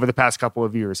that over the past couple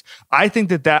of years. I think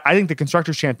the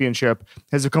Constructors' Championship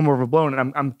has become overblown.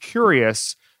 And I'm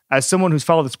curious, as someone who's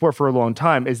followed the sport for a long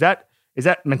time, is that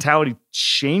mentality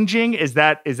changing? Is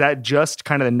that just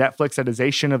kind of the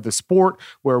Netflixization of the sport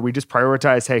where we just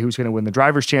prioritize, hey, who's going to win the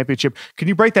Drivers' Championship? Can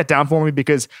you break that down for me?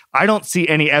 Because I don't see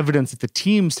any evidence that the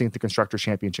teams think the Constructors'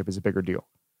 Championship is a bigger deal.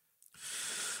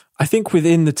 I think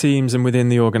within the teams and within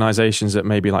the organizations at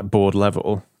maybe like board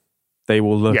level, they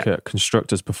will look at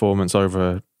Constructors' performance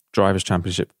over Drivers'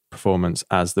 Championship performance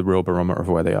as the real barometer of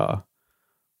where they are.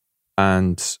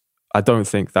 And I don't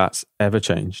think that's ever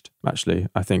changed, actually.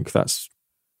 I think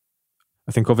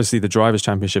obviously the Drivers'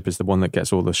 Championship is the one that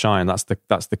gets all the shine. That's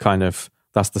the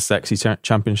sexy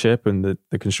championship, and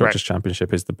the Constructors'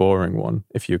 Championship is the boring one,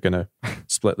 if you're going to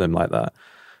split them like that.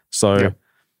 So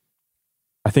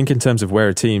I think in terms of where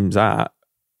a team's at,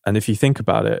 and if you think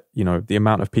about it, the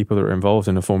amount of people that are involved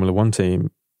in a Formula One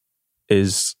team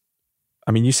is,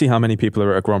 you see how many people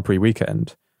are at a Grand Prix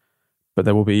weekend. But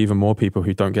there will be even more people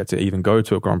who don't get to even go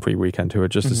to a Grand Prix weekend who are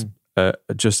just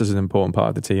as an important part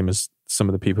of the team as some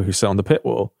of the people who sit on the pit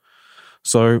wall.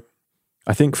 So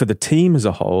I think for the team as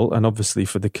a whole, and obviously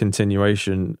for the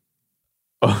continuation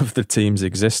of the team's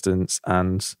existence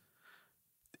and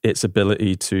its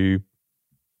ability to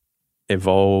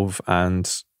evolve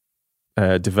and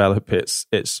develop its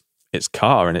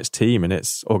car and its team and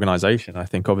its organization, I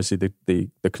think obviously the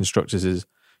Constructors is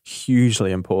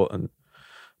hugely important.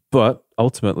 But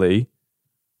ultimately,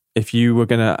 if you were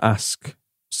going to ask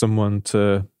someone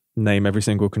to name every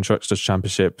single Constructors'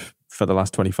 Championship for the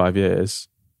last 25 years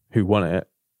who won it,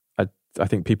 I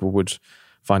think people would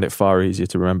find it far easier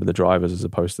to remember the drivers as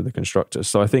opposed to the constructors.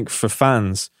 So I think for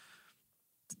fans,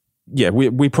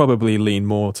 we probably lean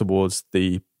more towards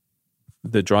the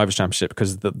Drivers' Championship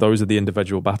because those are the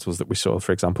individual battles that we saw,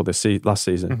 for example, last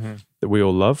season that we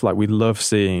all love. Like we love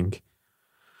seeing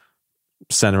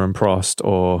Senna and Prost,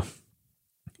 or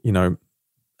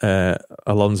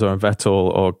Alonso and Vettel,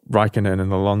 or Raikkonen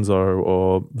and Alonso,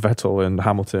 or Vettel and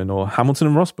Hamilton, or Hamilton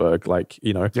and Rosberg.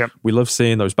 We love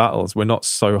seeing those battles. We're not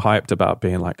so hyped about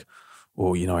being like,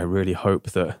 I really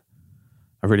hope that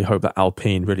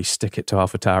Alpine really stick it to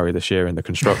AlphaTauri this year in the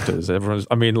constructors.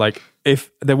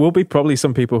 If there will be probably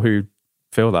some people who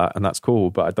feel that, and that's cool,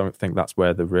 but I don't think that's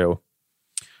where the real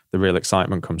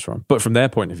excitement comes from. But from their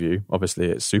point of view, obviously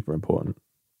it's super important.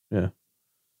 Yeah.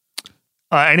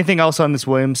 Anything else on this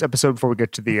Williams episode before we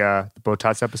get to the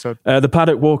Bottas episode? The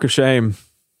Paddock Walk of Shame.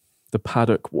 The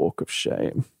Paddock Walk of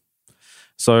Shame.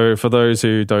 So for those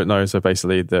who don't know, so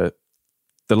basically the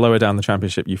lower down the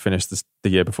championship you finished the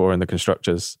year before in the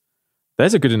Constructors,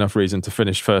 there's a good enough reason to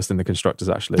finish first in the Constructors,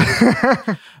 actually.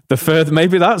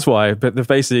 Maybe that's why, but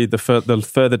the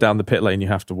further down the pit lane you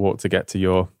have to walk to get to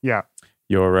your I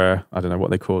don't know what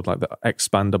they called, like the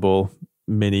expandable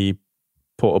mini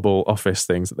portable office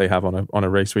things that they have on a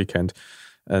race weekend.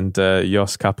 And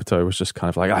Jos Capito was just kind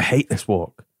of like, I hate this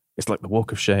walk. It's like the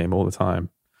walk of shame all the time.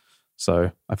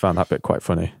 So I found that bit quite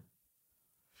funny.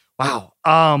 Wow.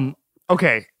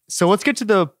 Okay, so let's get to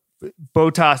the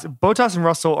Bottas. Bottas and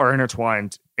Russell are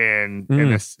intertwined in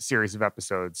this series of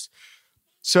episodes.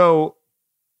 So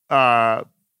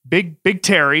Big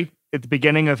Terry at the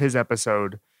beginning of his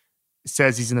episode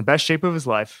says he's in the best shape of his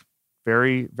life.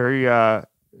 Very, very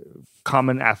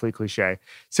common athlete cliche.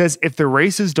 Says if the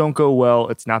races don't go well,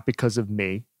 it's not because of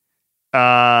me.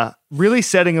 Really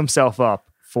setting himself up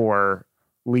for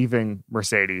leaving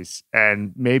Mercedes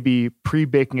and maybe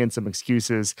pre-baking in some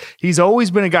excuses. He's always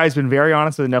been a guy who's been very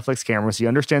honest with the Netflix cameras. He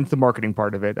understands the marketing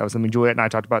part of it. That was something Juliet and I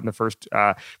talked about in the first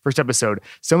episode.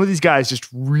 Some of these guys just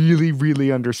really,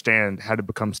 really understand how to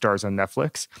become stars on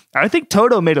Netflix. I think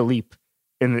Toto made a leap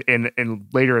in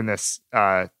later in this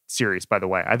series, by the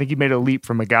way. I think he made a leap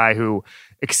from a guy who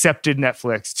accepted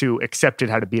Netflix to accepted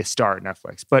how to be a star at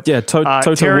Netflix. But yeah,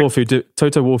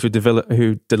 Toto Wolff,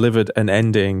 who delivered an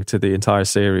ending to the entire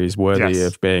series worthy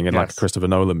of being in like a Christopher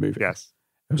Nolan movie. Yes,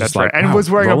 that's right. And was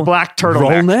wearing a black turtleneck.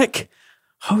 Roll neck?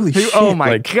 Holy shit. Oh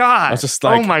my God. I was just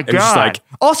like, oh my God.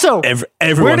 Also,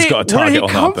 everyone's got a target on that. Where did he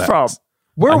come from?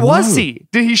 Where was he?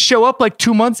 Did he show up like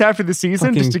 2 months after the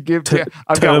season just to give?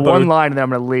 I've got one line and then I'm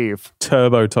going to leave.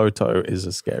 Turbo Toto is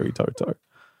a scary Toto.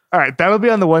 All right, that'll be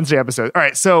on the Wednesday episode. All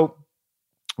right, so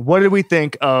what did we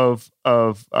think of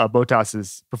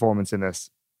Bottas's performance in this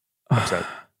episode?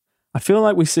 I feel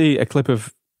like we see a clip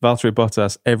of Valtteri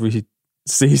Bottas every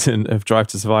season of Drive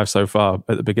to Survive so far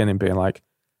at the beginning, being like,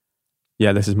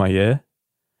 "Yeah, this is my year."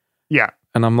 Yeah,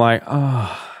 and I'm like,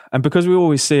 and because we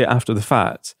always see it after the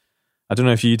fact. I don't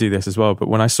know if you do this as well, but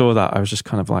when I saw that, I was just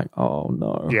kind of like, oh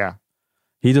no. Yeah.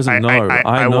 He doesn't know.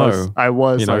 I know. I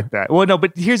was like that. Well, no,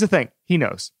 but here's the thing. He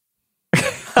knows.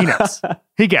 He knows.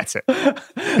 He gets it.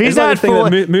 He's not the thing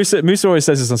that Musa always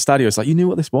says this on Stadio. It's like, you knew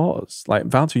what this was. Like,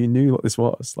 Valtteri, you knew what this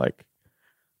was. Like,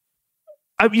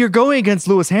 you're going against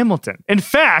Lewis Hamilton. In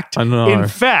fact,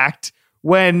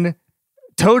 when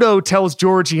Toto tells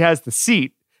George he has the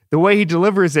seat, the way he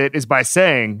delivers it is by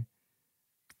saying,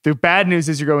 the bad news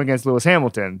is you're going against Lewis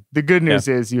Hamilton. The good news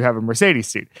is you have a Mercedes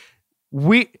seat.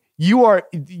 You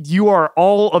are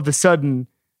all of a sudden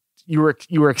you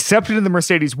were accepted in the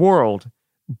Mercedes world,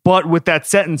 but with that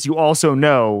sentence, you also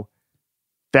know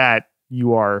that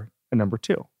you are a number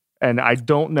two. And I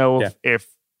don't know if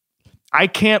I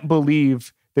can't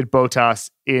believe that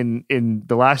Bottas in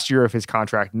the last year of his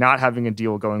contract, not having a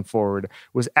deal going forward,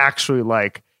 was actually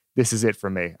like, this is it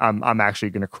for me. I'm actually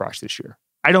going to crush this year.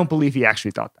 I don't believe he actually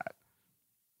thought that.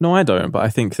 No, I don't. But I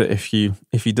think that if he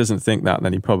doesn't think that,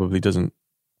 then he probably doesn't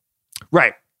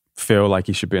feel like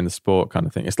he should be in the sport kind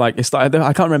of thing. It's like I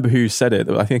can't remember who said it.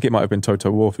 I think it might have been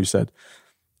Toto Wolff who said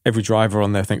every driver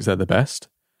on there thinks they're the best.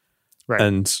 Right.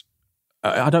 And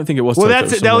I don't think it was. Well,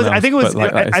 I think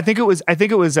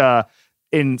it was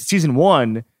in season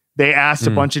 1. They asked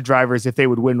a bunch of drivers if they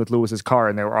would win with Lewis's car,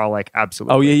 and they were all like,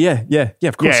 "Absolutely." Oh yeah,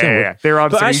 of course. Yeah. They were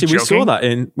obviously but actually,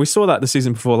 joking. we saw that the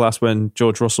season before last when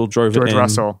George Russell drove in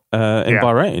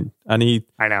Bahrain,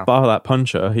 and bar that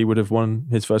puncher, he would have won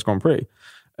his first Grand Prix.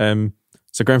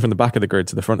 So going from the back of the grid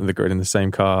to the front of the grid in the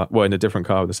same car, well, in a different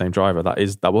car with the same driver,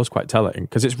 that was quite telling,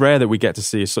 because it's rare that we get to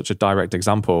see such a direct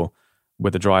example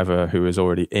with a driver who is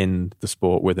already in the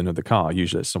sport with another car.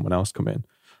 Usually, it's someone else come in,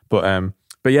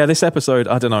 But yeah, this episode,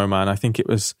 I don't know, man. I think it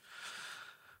was.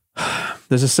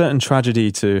 There's a certain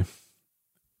tragedy to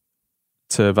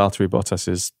Valtteri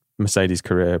Bottas's Mercedes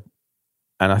career,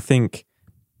 and I think,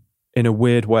 in a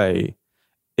weird way,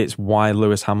 it's why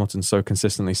Lewis Hamilton so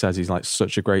consistently says he's like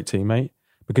such a great teammate,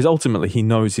 because ultimately he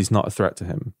knows he's not a threat to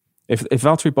him. If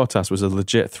Valtteri Bottas was a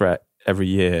legit threat every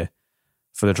year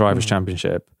for the Drivers'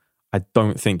 Championship, I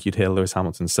don't think you'd hear Lewis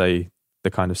Hamilton say the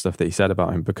kind of stuff that he said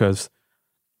about him, because.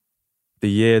 The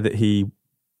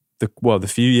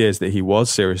few years that he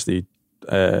was seriously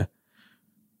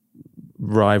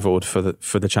rivaled for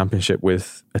the championship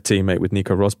with a teammate, with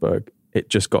Nico Rosberg, it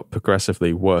just got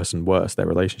progressively worse and worse. Their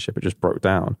relationship, it just broke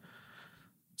down.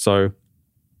 So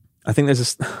I think there's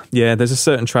a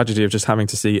certain tragedy of just having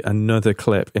to see another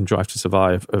clip in Drive to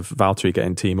Survive of Valtteri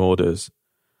getting team orders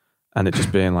and it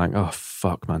just being like, oh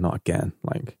fuck, man, not again.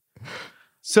 Like,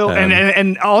 so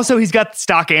and also he's got the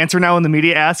stock answer now when the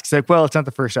media asks, like, well, it's not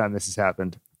the first time this has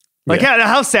happened. Like,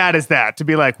 how sad is that to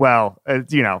be like, well, I've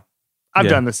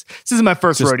done this. This is my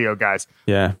first rodeo, guys.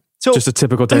 Yeah. So just a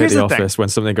typical day at the office when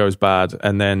something goes bad,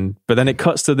 but then it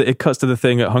cuts to the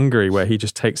thing at Hungary where he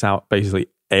just takes out basically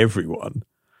everyone.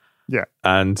 Yeah.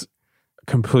 And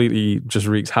completely just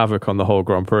wreaks havoc on the whole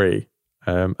Grand Prix.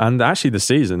 And actually the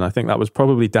season, I think that was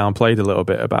probably downplayed a little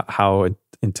bit about how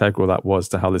integral that was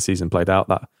to how the season played out,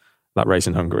 that race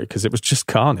in Hungary, because it was just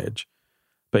carnage.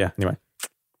 But yeah, anyway.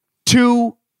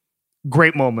 2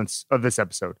 great moments of this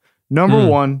episode. Number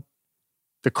 1,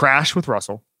 the crash with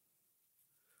Russell,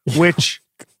 which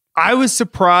I was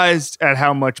surprised at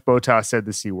how much Bottas said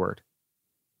the C word.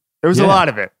 There was a lot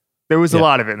of it. There was a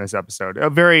lot of it in this episode.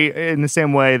 In the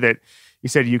same way that you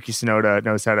said Yuki Tsunoda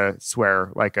knows how to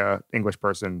swear like a English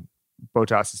person,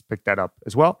 Bottas has picked that up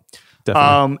as well.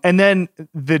 Definitely. And then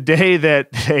the day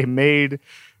that they made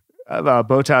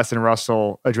Bottas and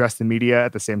Russell address the media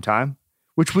at the same time,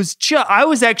 which was I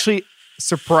was actually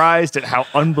surprised at how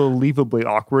unbelievably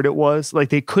awkward it was. Like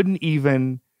they couldn't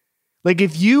even, like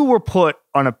if you were put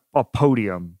on a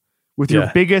podium with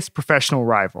your biggest professional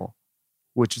rival,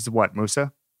 which is what,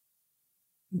 Musa?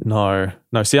 No.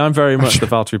 See, I'm very much the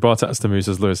Valtteri Bottas to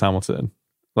Musa's Lewis Hamilton.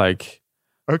 Like,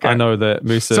 okay. I know that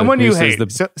Musa. Someone you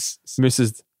Musa's hate.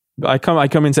 Musa's. I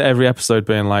come into every episode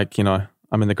being like,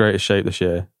 I'm in the greatest shape this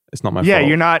year. It's not my fault. Yeah,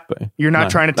 you're not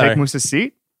trying to take Musa's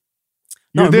seat.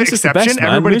 You're the Musa's exception. The best,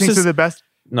 Everybody thinks they're the best.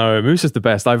 No, Musa's the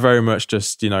best. I very much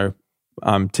just,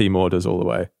 I'm team orders all the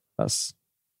way.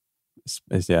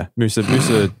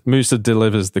 Musa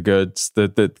delivers the goods,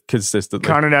 the consistently.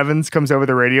 Conor Evans comes over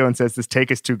the radio and says, "This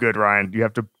take is too good, Ryan. You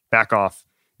have to back off.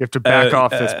 You have to back off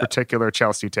this particular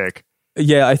Chelsea take."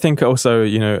 Yeah, I think also,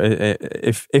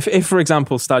 if for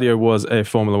example Stadio was a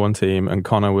Formula One team and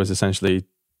Conor was essentially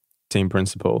team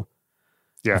principal,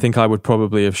 I think I would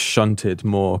probably have shunted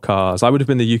more cars. I would have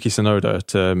been the Yuki Tsunoda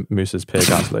to Musa's Pierre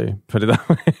Gasly. Put it that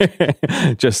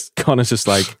way. Just Conor's just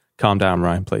like, calm down,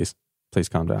 Ryan, please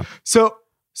calm down. So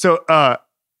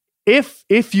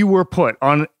if you were put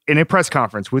in a press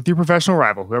conference with your professional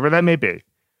rival, whoever that may be,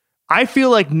 I feel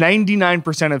like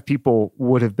 99% of people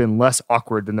would have been less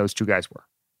awkward than those two guys were.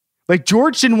 Like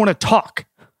George didn't want to talk.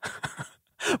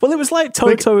 Well, it was like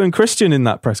Toto and Christian in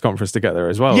that press conference together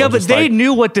as well. Yeah, but they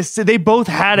knew what to say. They both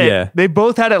had it. Yeah. They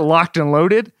both had it locked and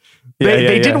loaded.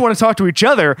 They didn't want to talk to each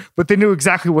other, but they knew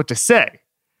exactly what to say.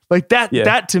 Like that. Yeah.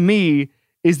 That to me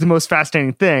is the most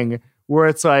fascinating thing. Where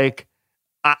it's like,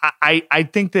 I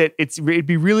think that it'd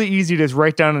be really easy to just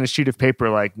write down on a sheet of paper,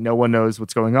 like, no one knows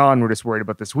what's going on. We're just worried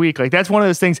about this week. Like, that's one of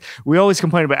those things we always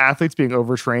complain about athletes being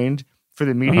overtrained for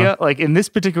the media. Like in this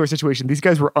particular situation, these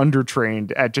guys were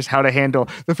undertrained at just how to handle.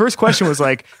 The first question was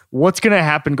like, what's going to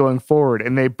happen going forward?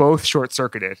 And they both short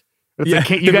circuited. Like,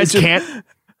 you guys can't.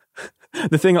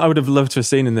 The thing I would have loved to have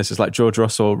seen in this is like George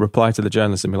Russell reply to the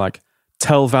journalist and be like,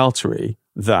 tell Valtteri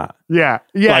that. Yeah.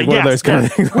 Like one of those kind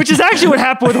of things. Which is actually what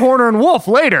happened with Horner and Wolff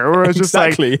later, where it was just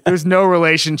like, there's no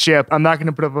relationship. I'm not going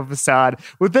to put up a facade.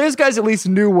 But those guys at least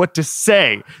knew what to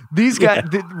say. These guys,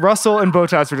 Russell and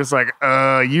Bottas were just like,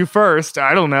 you first.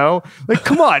 I don't know. Like,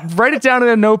 come on, write it down in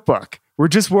a notebook. We're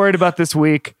just worried about this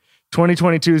week.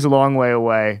 2022 is a long way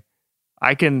away.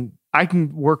 I can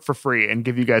work for free and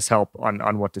give you guys help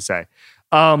on what to say.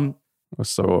 It was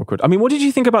so awkward. I mean, what did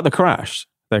you think about their crash?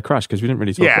 Because we didn't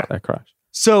really talk about their crash.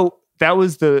 So that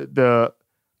was so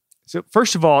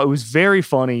first of all, it was very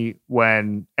funny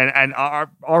when, and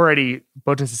already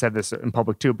Bottas has said this in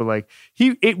public too, but like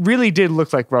it really did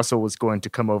look like Russell was going to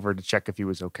come over to check if he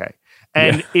was okay.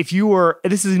 And if you were,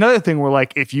 this is another thing where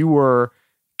like, if you were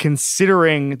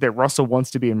considering that Russell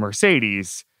wants to be in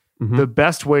Mercedes, the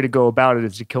best way to go about it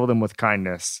is to kill them with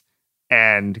kindness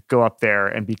and go up there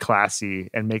and be classy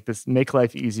and make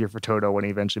life easier for Toto when he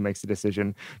eventually makes the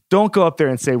decision. Don't go up there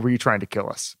and say, were you trying to kill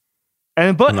us?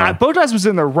 And Bottas was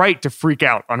in the right to freak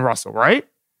out on Russell, right?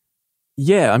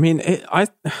 Yeah, I mean,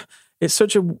 it's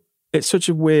such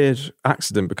a weird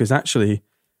accident because actually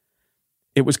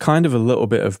it was kind of a little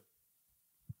bit of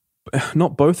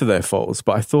not both of their faults,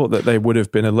 but I thought that they would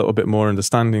have been a little bit more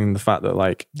understanding in the fact that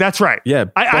like that's right. Yeah,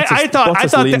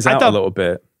 Bottas leans out a little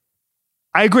bit.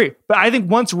 I agree. But I think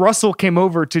once Russell came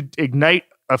over to ignite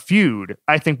a feud,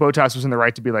 I think Bottas was in the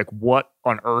right to be like, what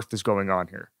on earth is going on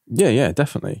here? Yeah,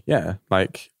 definitely. Yeah.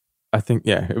 Like, I think,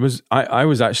 it was, I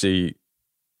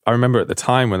remember at the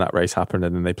time when that race happened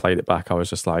and then they played it back, I was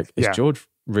just like, is George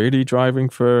really driving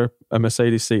for a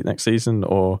Mercedes seat next season?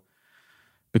 Or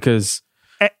because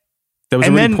there was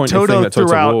a really pointed thing that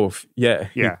Toto Wolff,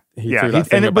 he threw that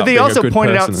thing about being a good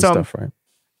person and stuff, right?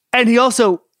 And he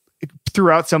also threw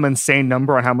out some insane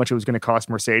number on how much it was going to cost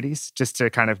Mercedes, just to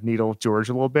kind of needle George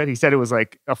a little bit. He said it was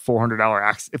like a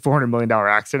 $400 million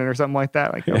accident or something like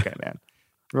that. Like, okay, man,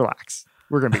 relax.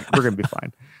 We're gonna be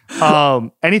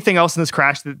fine. Anything else in this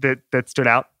crash that stood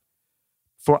out?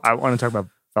 I want to talk about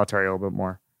Valtteri a little bit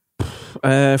more.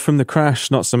 From the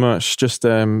crash, not so much. Just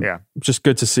just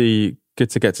good to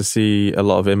get to see a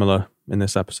lot of Imola in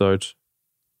this episode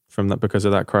from that because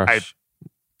of that crash.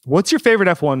 What's your favorite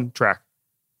F1 track?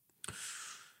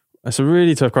 That's a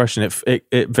really tough question.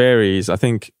 It varies. I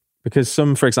think because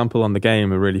some, for example, on the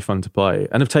game are really fun to play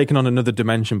and have taken on another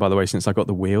dimension, by the way, since I got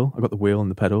the wheel. I got the wheel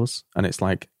and the pedals, and it's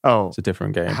like, it's a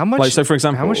different game. How much? Like, so, for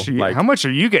example, how much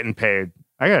are you getting paid?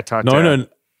 I gotta talk.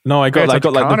 No. I got like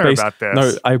the base. About this.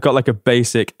 No, I've got like a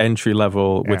basic entry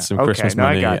level with some Christmas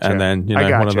money, and then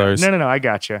one of those. No, I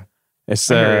got you. It's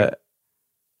I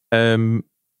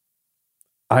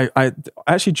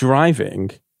actually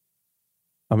driving.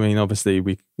 I mean,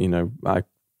 obviously I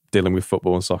dealing with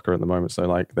football and soccer at the moment, so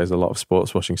like there's a lot of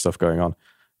sports washing stuff going on.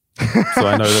 So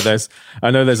I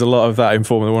know there's a lot of that in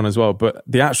Formula One as well. But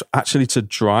the actually to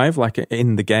drive like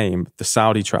in the game, the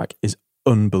Saudi track is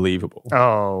unbelievable.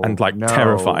 And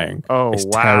terrifying. It's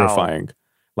terrifying.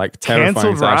 Like terrifying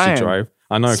Canceled to actually Ryan. drive.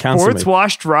 I know, sports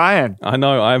washed Ryan. I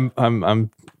know.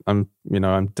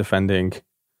 I'm defending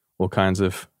all kinds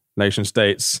of nation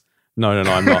states. No,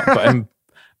 I'm not.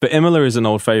 But Imola is an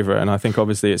old favorite, and I think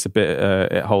obviously it's a bit.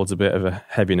 It holds a bit of a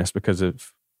heaviness because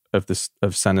of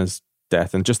Senna's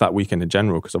death and just that weekend in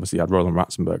general. Because obviously you had Roland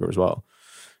Ratzenberger as well.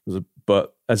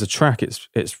 But as a track, it's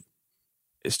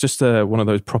just one of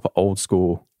those proper old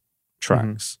school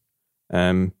tracks.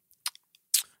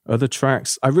 Other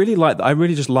tracks, I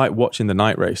really just like watching the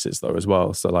night races though as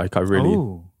well. So like I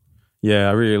really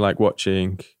like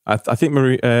watching. I think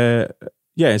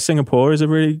Singapore is I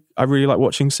really like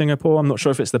watching Singapore. I'm not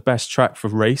sure if it's the best track for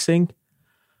racing,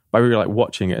 but I really like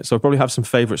watching it. So I probably have some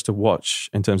favorites to watch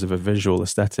in terms of a visual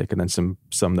aesthetic, and then some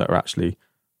that are actually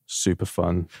super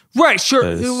fun. Right, sure.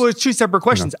 It was two separate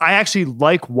questions. I actually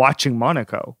like watching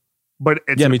Monaco, but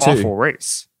it's an awful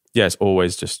race. Yeah, it's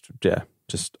always just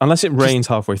unless it rains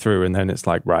halfway through, and then it's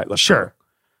like, right, let's go.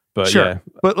 But yeah.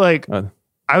 But like,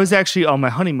 I was actually on my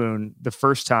honeymoon the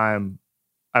first time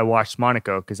I watched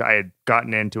Monaco because I had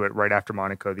gotten into it right after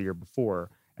Monaco the year before.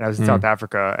 And I was in South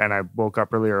Africa, and I woke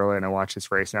up really early and I watched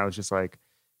this race, and I was just like,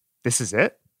 this is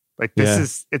it? Like,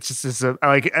 it's just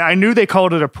like, I knew they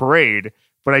called it a parade,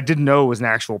 but I didn't know it was an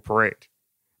actual parade.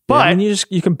 But I mean,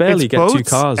 you can barely get two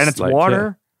cars. And it's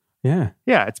water. Yeah.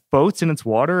 Yeah, it's boats and it's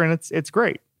water, and it's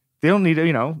great. They don't need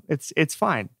it's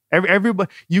fine.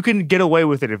 Everybody, you can get away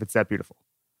with it if it's that beautiful.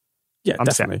 Yeah,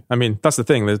 definitely. I mean, that's the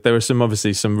thing. There are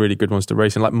obviously some really good ones to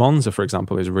race in. Like Monza, for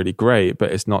example, is really great,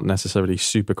 but it's not necessarily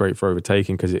super great for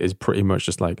overtaking because it is pretty much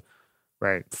just like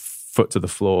foot to the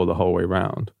floor the whole way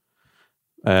around,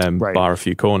 bar a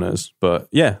few corners. But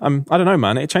yeah, I don't know,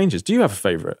 man. It changes. Do you have a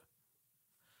favorite?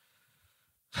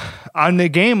 On the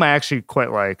game, I actually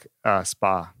quite like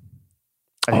Spa.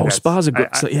 Spa's a good.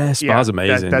 Spa's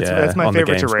amazing. That's my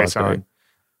favorite to race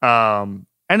on.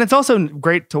 And it's also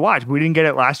great to watch. We didn't get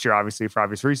it last year, obviously, for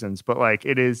obvious reasons, but like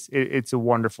it's a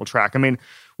wonderful track. I mean,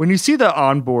 when you see the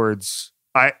onboards,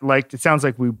 it sounds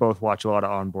like we both watch a lot of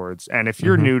onboards. And if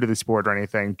you're new to the sport or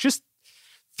anything, just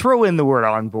throw in the word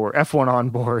onboard, F1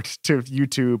 onboard to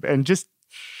YouTube, and just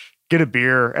get a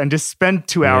beer and just spend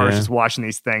 2 hours just watching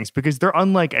these things, because they're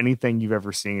unlike anything you've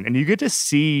ever seen. And you get to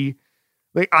see,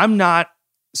 like, I'm not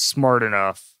smart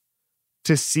enough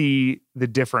to see the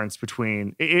difference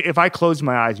between, if I close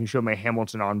my eyes and you show me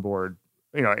Hamilton on board,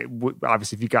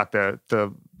 obviously if you got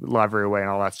the livery away and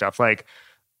all that stuff, like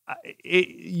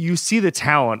you see the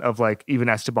talent of like even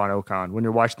Esteban Ocon when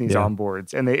you're watching these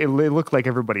onboards, and they look like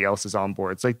everybody else's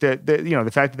onboards. Like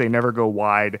the fact that they never go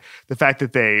wide, the fact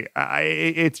that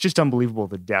it's just unbelievable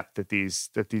the depth that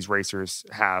these racers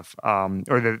have,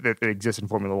 or that exist in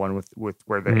Formula One with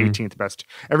where the 18th best,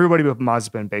 everybody but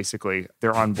Mazepin, basically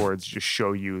their onboards just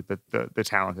show you the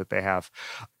talent that they have.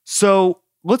 So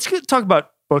let's talk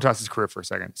about Bottas's career for a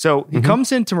second. So he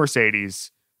comes into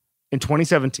Mercedes in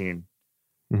 2017.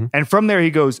 And from there, he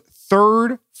goes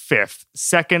third, fifth,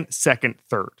 second,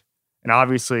 third. And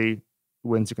obviously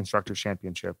wins the Constructors'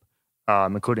 Championship,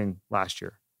 including last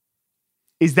year.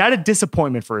 Is that a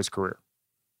disappointment for his career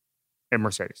in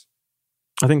Mercedes?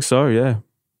 I think so, yeah.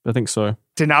 I think so.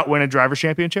 To not win a Drivers'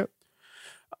 Championship?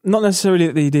 Not necessarily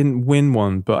that he didn't win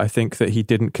one, but I think that he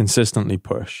didn't consistently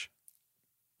push.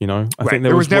 I think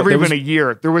there was never a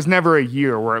year. There was never a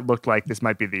year where it looked like this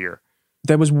might be the year.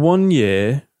 There was one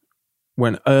year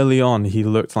when early on he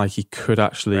looked like he could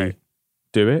actually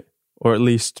do it, or at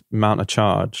least mount a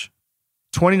charge.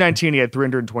 2019, he had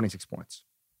 326 points.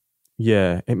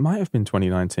 Yeah, it might have been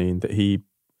 2019 that he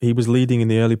was leading in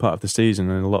the early part of the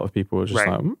season, and a lot of people were just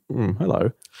like,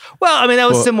 hello. Well, I mean, that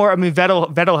was similar. I mean,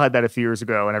 Vettel had that a few years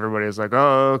ago, and everybody was like,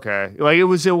 oh, okay. Like, it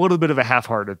was a little bit of a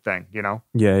half-hearted thing, you know?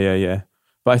 Yeah.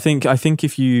 But I think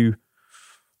if you...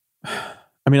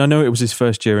 I mean, I know it was his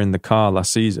first year in the car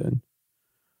last season,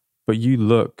 but you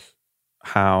look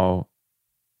how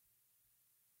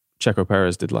Checo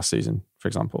Perez did last season, for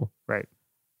example. Right.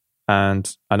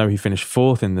 And I know he finished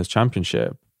 4th in this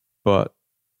championship, but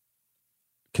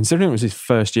considering it was his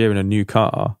first year in a new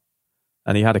car,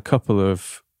 and he had a couple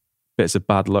of bits of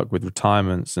bad luck with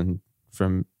retirements, and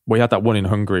he had that one in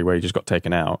Hungary where he just got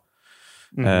taken out,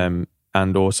 and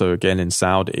also again in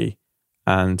Saudi,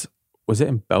 and was it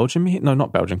in Belgium? No,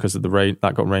 not Belgium, because of the rain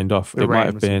that got rained off. It might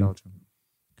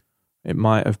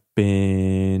have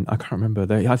been. I can't remember.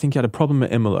 I think he had a problem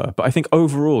at Imola, but I think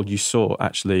overall you saw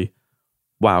actually.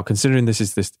 Wow, considering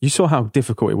this, you saw how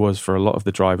difficult it was for a lot of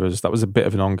the drivers. That was a bit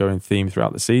of an ongoing theme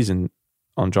throughout the season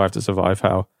on Drive to Survive,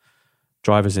 how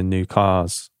drivers in new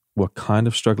cars were kind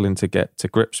of struggling to get to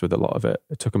grips with a lot of it.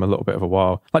 It took them a little bit of a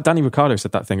while. Like Danny Ricciardo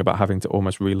said that thing about having to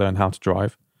almost relearn how to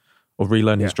drive or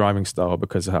relearn his driving style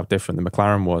because of how different the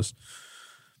McLaren was.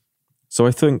 So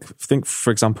I think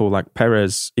for example, like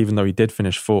Perez, even though he did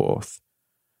finish 4th,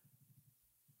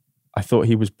 I thought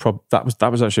he was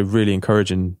that was actually really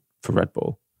encouraging for Red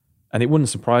Bull. And it wouldn't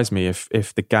surprise me if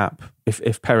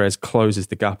Perez closes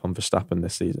the gap on Verstappen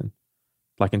this season.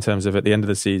 Like in terms of at the end of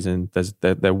the season,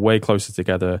 they're way closer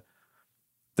together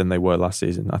than they were last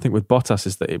season. I think with Bottas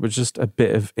is that it was just a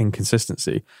bit of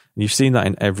inconsistency. And you've seen that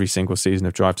in every single season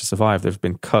of Drive to Survive. There have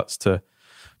been cuts to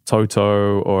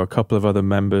Toto or a couple of other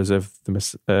members of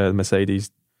the Mercedes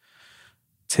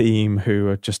team who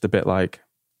are just a bit like,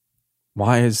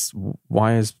 why is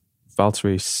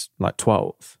Valtteri like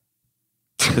 12th?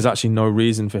 There's actually no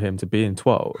reason for him to be in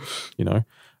 12, you know?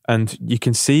 And you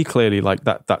can see clearly like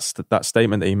that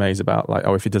statement that he made about like,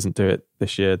 oh, if he doesn't do it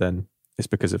this year, then it's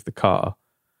because of the car.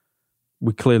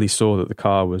 We clearly saw that the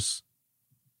car was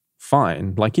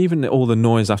fine. Like even all the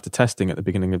noise after testing at the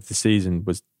beginning of the season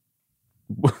was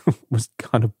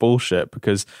kind of bullshit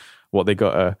because what they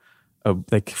got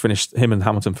they finished, him and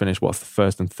Hamilton finished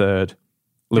 1st and 3rd.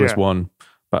 Lewis won,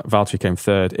 but Valtteri came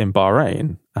 3rd in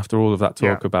Bahrain after all of that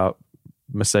talk about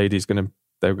Mercedes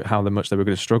how much they were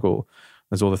going to struggle.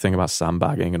 There's all the thing about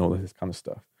sandbagging and all this kind of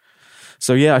stuff.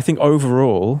 So yeah, I think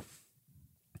overall,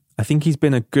 I think he's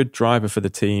been a good driver for the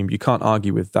team. You can't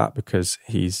argue with that because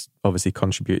he's obviously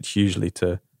contributed hugely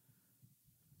to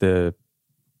the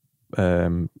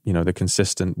the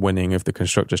consistent winning of the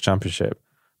Constructors' Championship.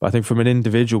 But I think from an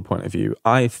individual point of view,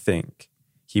 I think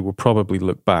he will probably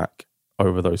look back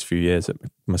over those few years at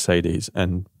Mercedes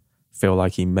and feel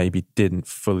like he maybe didn't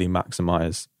fully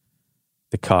maximize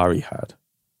the car he had.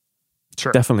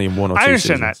 Sure. Definitely in 1 or 2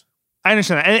 seasons. I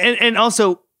understand that. And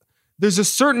also there's a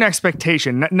certain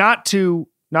expectation, not to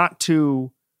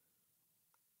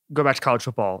go back to college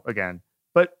football again,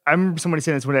 but I remember somebody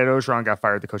saying this when Ed Ogeron got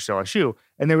fired, the coach at LSU,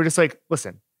 and they were just like,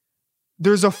 listen,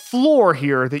 there's a floor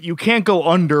here that you can't go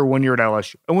under when you're at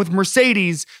LSU. And with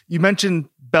Mercedes, you mentioned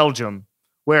Belgium,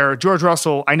 where George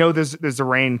Russell, I know there's a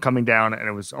rain coming down and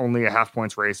it was only a half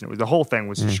points race and it was the whole thing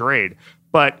was a charade.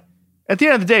 But at the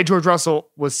end of the day, George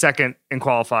Russell was 2nd in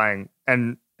qualifying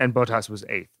and Bottas was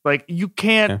 8th. Like you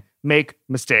can't make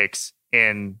mistakes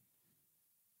in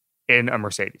a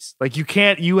Mercedes. Like you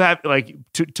can't, you have like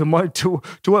to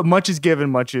what much is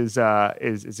given, much is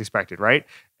expected, right?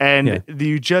 And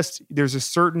there's a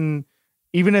certain,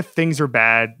 even if things are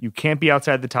bad, you can't be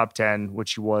outside the top 10,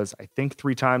 which he was, I think,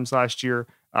 3 times last year,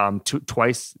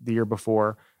 twice the year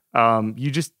before.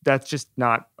 That's just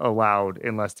not allowed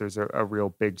unless there's a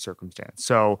real big circumstance.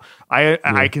 So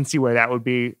I can see why that would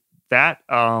be that.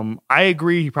 I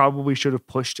agree. He probably should have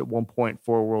pushed at one point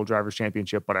for a World Drivers'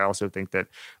 Championship, but I also think that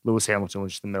Lewis Hamilton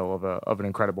was just in the middle of an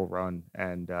incredible run,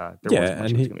 and there wasn't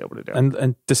much he was going to be able to do.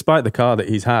 And despite the car that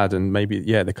he's had, and maybe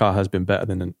the car has been better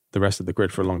than the rest of the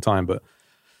grid for a long time, but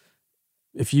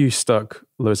if you stuck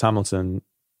Lewis Hamilton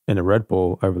in a Red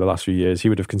Bull over the last few years, he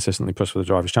would have consistently pushed for the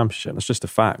Drivers' Championship. That's just a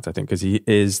fact, I think, because he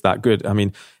is that good. I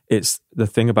mean, it's the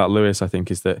thing about Lewis, I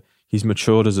think, is that he's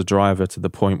matured as a driver to the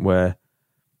point where,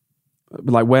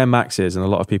 like where Max is, and a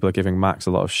lot of people are giving Max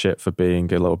a lot of shit for being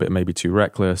a little bit maybe too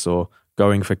reckless or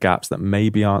going for gaps that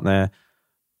maybe aren't there.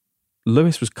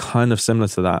 Lewis was kind of similar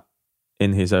to that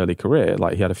in his early career.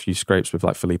 Like he had a few scrapes with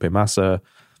like Felipe Massa,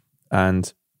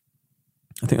 and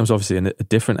I think there was obviously a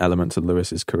different element to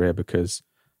Lewis's career because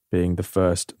being the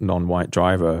first non-white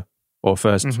driver, or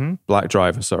first black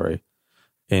driver, sorry,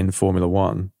 in Formula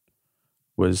One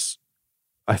was,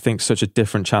 I think, such a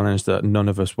different challenge that none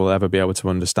of us will ever be able to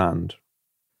understand.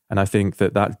 And I think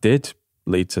that did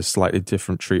lead to slightly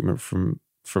different treatment from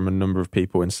a number of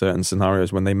people in certain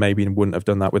scenarios when they maybe wouldn't have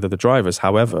done that with other drivers.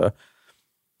 However,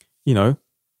 you know,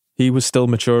 he was still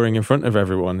maturing in front of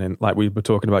everyone. And like we were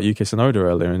talking about Yuki Tsunoda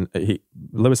earlier, and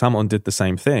Lewis Hamilton did the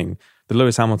same thing. The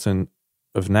Lewis Hamilton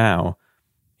of now,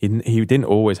 he didn't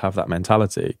always have that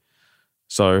mentality.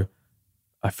 So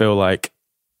I feel like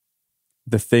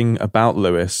the thing about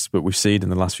Lewis that we've seen in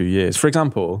the last few years, for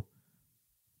example,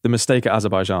 the mistake at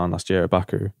Azerbaijan last year at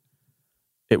Baku,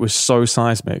 it was so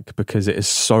seismic because it is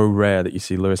so rare that you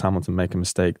see Lewis Hamilton make a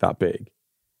mistake that big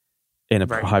in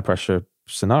a high pressure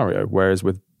scenario. Whereas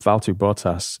with Valtteri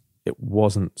Bottas, it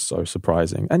wasn't so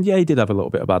surprising. And yeah, he did have a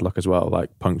little bit of bad luck as well,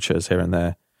 like punctures here and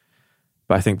there.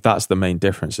 But I think that's the main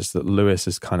difference, is that Lewis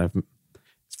is kind of,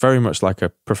 it's very much like a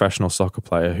professional soccer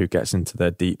player who gets into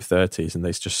their deep 30s and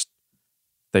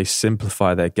they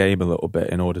simplify their game a little bit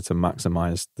in order to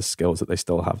maximize the skills that they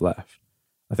still have left.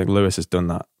 I think Lewis has done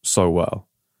that so well.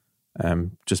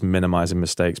 Just minimizing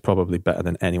mistakes, probably better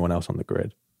than anyone else on the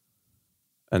grid.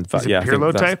 And Is it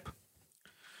Pirlo type?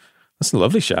 That's a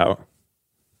lovely shout.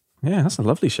 Yeah, that's a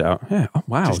lovely shout. Yeah. Oh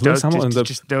wow. Lewis Hamilton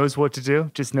just knows what to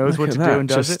do. Just knows what to do and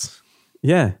does it.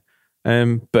 Yeah.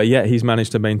 But yet he's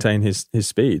managed to maintain his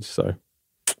speed. So,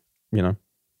 you know.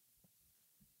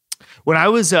 When I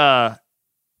was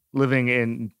living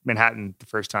in Manhattan the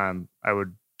first time, I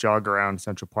would jog around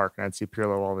Central Park and I'd see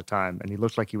Pirlo all the time, and he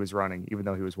looked like he was running even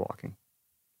though he was walking.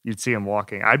 You'd see him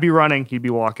walking. I'd be running, he'd be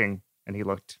walking, and he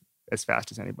looked as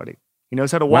fast as anybody. He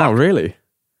knows how to walk. Wow, really?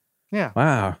 Yeah.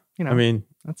 Wow. You know, I mean,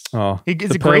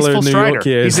 he's a graceful strider.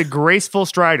 He's a graceful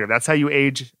strider. That's how you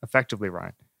age effectively,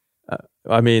 Ryan.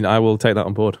 I mean, I will take that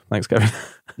on board. Thanks, Kevin.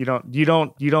 You don't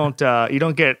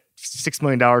get $6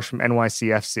 million from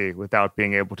NYCFC without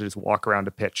being able to just walk around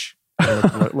a pitch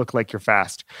and look like you're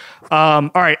fast.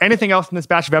 All right. Anything else in this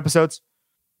batch of episodes?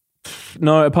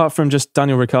 No, apart from just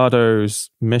Daniel Ricciardo's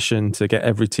mission to get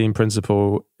every team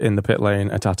principal in the pit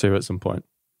lane a tattoo at some point,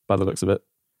 by the looks of it.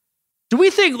 Do we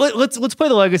think let's play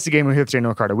the legacy game with Daniel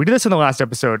Ricciardo? We did this in the last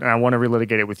episode, and I want to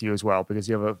relitigate it with you as well because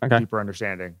you have a deeper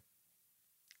understanding.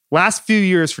 Last few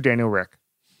years for Daniel Rick.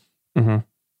 Mm-hmm.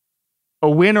 A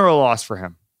win or a loss for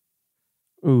him?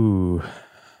 Ooh.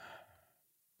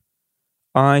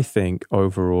 I think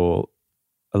overall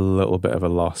a little bit of a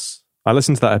loss. I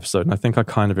listened to that episode and I think I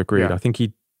kind of agreed. Yeah. I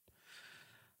think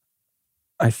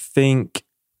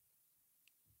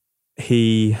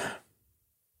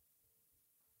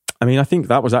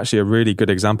that was actually a really good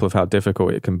example of how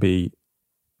difficult it can be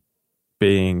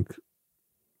being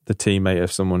the teammate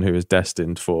of someone who is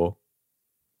destined for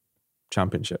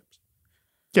championships.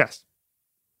 Yes.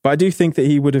 But I do think that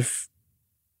he would have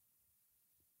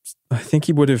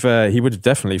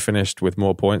definitely finished with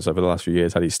more points over the last few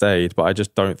years had he stayed, but I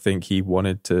just don't think he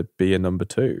wanted to be a number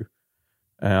two.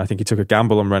 I think he took a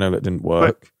gamble on Renault that didn't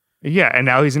work. But, yeah, and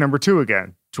now he's a number two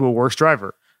again to a worse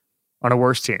driver on a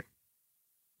worse team.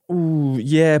 Ooh,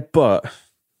 yeah, but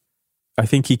I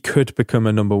think he could become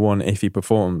a number one if he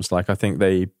performs. Like I think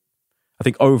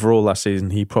overall last season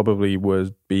he probably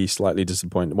would be slightly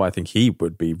disappointed. Well, I think he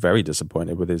would be very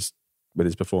disappointed with his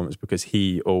performance because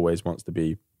he always wants to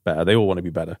be better. They all want to be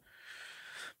better.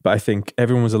 But I think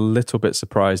everyone was a little bit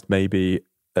surprised maybe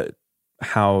at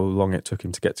how long it took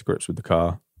him to get to grips with the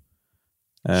car.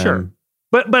 Sure.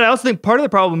 But I also think part of the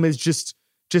problem is just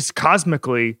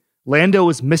cosmically, Lando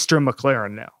is Mr.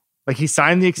 McLaren now. Like he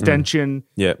signed the extension.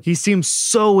 Yeah. He seems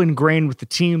so ingrained with the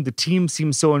team. The team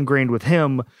seems so ingrained with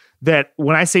him that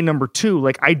when I say number two,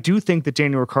 like I do think that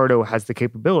Daniel Ricciardo has the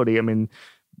capability. I mean,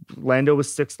 Lando was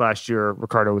 6th last year.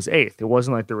 Ricciardo was 8th. It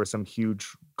wasn't like there was some huge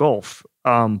gulf.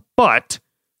 But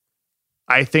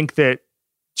I think that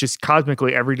just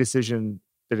cosmically, every decision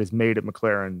that is made at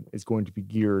McLaren is going to be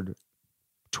geared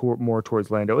more towards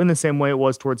Lando in the same way it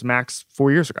was towards Max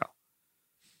 4 years ago.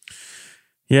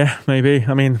 Yeah, maybe.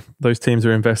 I mean, those teams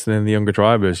are invested in the younger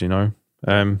drivers, you know.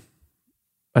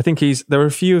 I think there are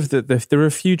a few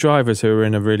drivers who are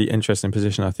in a really interesting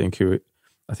position, I think, who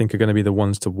I think are going to be the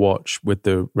ones to watch with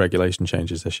the regulation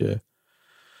changes this year.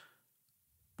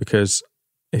 Because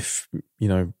if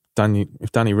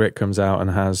Danny Rick comes out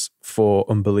and has 4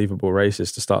 unbelievable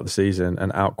races to start the season and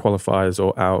out-qualifies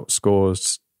or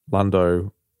outscores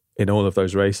Lando in all of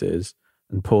those races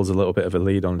and pulls a little bit of a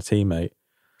lead on a teammate,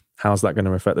 how's that going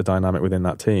to affect the dynamic within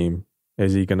that team?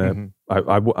 Is he going to...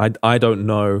 I don't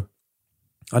know.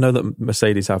 I know that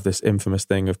Mercedes have this infamous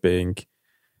thing of being,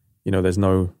 there's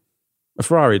no A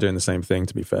Ferrari doing the same thing,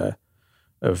 to be fair,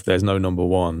 of there's no number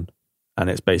one, and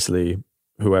it's basically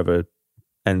whoever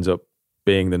ends up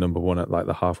being the number one at like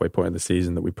the halfway point of the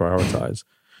season that we prioritize.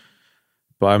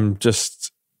 But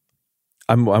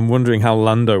I'm wondering how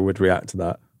Lando would react to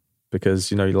that, because,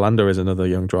 you know, Lando is another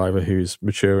young driver who's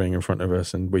maturing in front of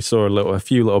us, and we saw a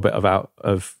few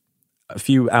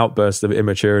outbursts of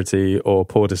immaturity or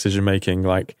poor decision making,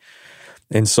 like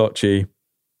in Sochi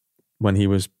when he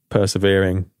was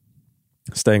persevering,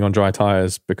 staying on dry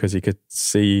tires because he could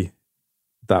see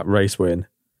that race win,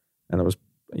 and it was,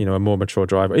 you know, a more mature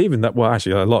driver. Even that, well,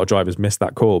 actually, a lot of drivers missed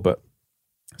that call, but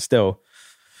still,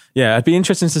 yeah, it'd be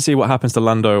interesting to see what happens to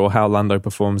Lando, or how Lando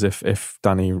performs if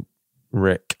Danny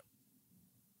Rick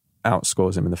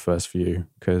outscores him in the first few,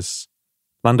 because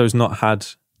Lando's not had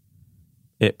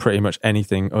it pretty much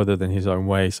anything other than his own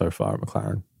way so far at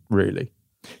McLaren, really.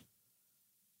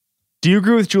 Do you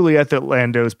agree with Juliet that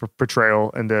Lando's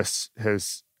portrayal in this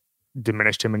has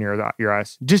diminished him in your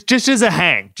eyes? Just as a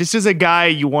hang, just as a guy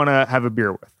you want to have a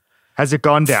beer with. Has it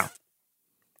gone down?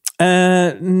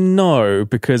 No,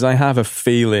 because I have a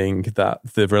feeling that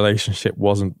the relationship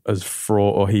wasn't as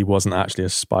fraught, or he wasn't actually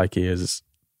as spiky as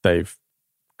they've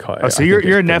cut it. Oh, so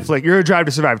you're a Netflix, you're a Drive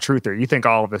to Survive truther. You think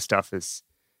all of this stuff is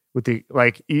with the,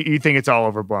 like, you think it's all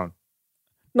overblown?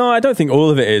 No, I don't think all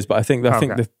of it is, but I think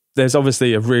that there's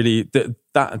obviously a really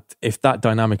that if that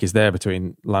dynamic is there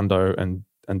between Lando and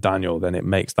Daniel, then it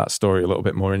makes that story a little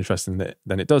bit more interesting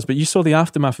than it does. But you saw the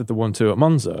aftermath of the 1-2 at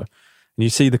Monza, and you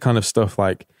see the kind of stuff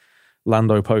like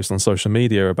Lando posts on social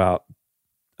media about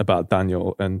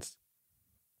Daniel, and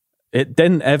it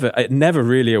never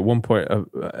really at one point,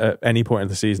 at any point of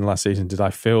the season last season, did I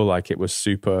feel like it was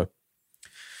super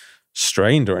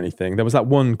strained or anything. There was that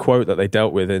one quote that they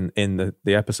dealt with in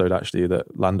the episode, actually,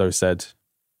 that Lando said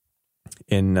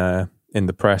in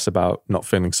the press about not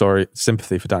feeling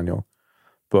sympathy for Daniel.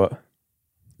 But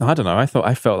I don't know. I felt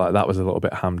like that was a little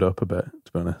bit hammed up a bit,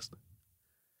 to be honest.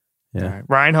 Yeah. Right.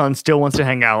 Ryan Hunn still wants to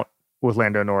hang out with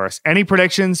Lando Norris. Any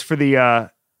predictions for the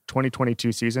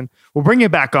 2022 season? We'll bring you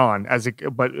back on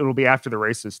but it'll be after the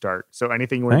races start. So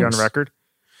anything you want to do on record?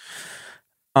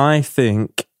 I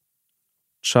think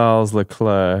Charles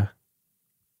Leclerc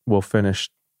will finish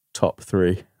top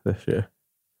 3 this year.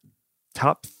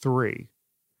 Top 3?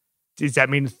 Does that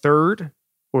mean third,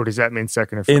 or does that mean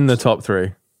second or first? In the top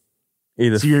 3.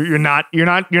 Either. So you're not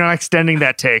extending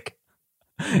that take.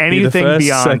 Anything first,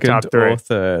 beyond second, top 3 or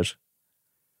third.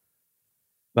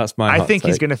 That's my. I think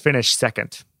he's going to finish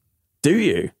second. Do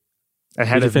you?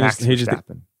 Ahead of Max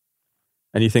Verstappen.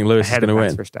 And you think Lewis is going to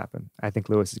win? Verstappen. I think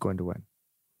Lewis is going to win.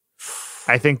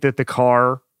 I think that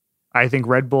I think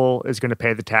Red Bull is going to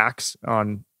pay the tax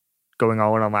on going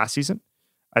all in on last season.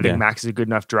 I think Max is a good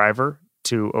enough driver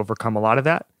to overcome a lot of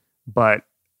that. But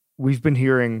we've been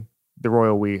hearing,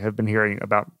 we have been hearing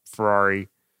about Ferrari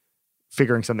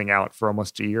figuring something out for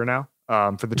almost a year now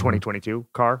for the 2022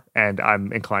 car. And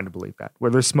I'm inclined to believe that. Where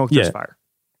there's smoke, there's fire.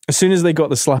 As soon as they got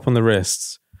the slap on the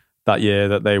wrists that year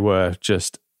that they were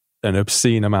just an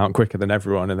obscene amount quicker than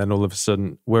everyone, and then all of a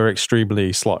sudden we're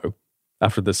extremely slow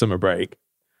after the summer break,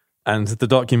 and the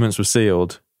documents were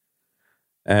sealed.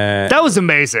 That was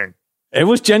amazing. It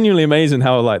was genuinely amazing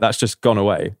how, like, that's just gone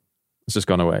away. It's just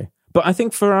gone away. But I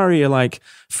think Ferrari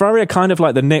are kind of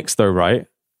like the Knicks, though, right?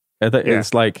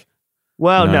 It's like,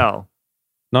 well, no,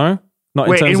 not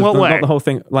Wait, in terms in what of way? not the whole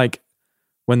thing. Like,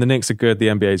 when the Knicks are good, the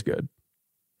NBA is good.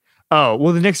 Oh,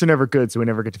 well, the Knicks are never good, so we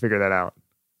never get to figure that out.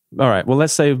 All right. Well,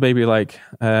 let's say maybe like,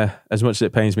 as much as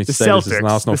it pains me to say this as an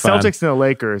Arsenal fan. The Celtics and the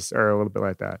Lakers are a little bit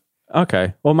like that.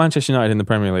 Okay. Well, Manchester United in the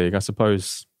Premier League, I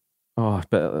suppose. I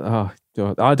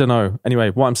don't know.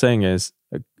 Anyway, what I'm saying is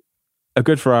a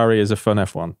good Ferrari is a fun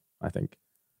F1, I think.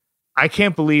 I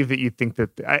can't believe that you think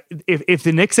that if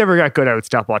the Knicks ever got good, I would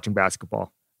stop watching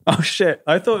basketball. Oh, shit.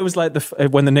 I thought it was like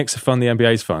when the Knicks are fun, the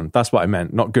NBA's fun. That's what I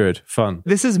meant. Not good, fun.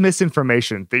 This is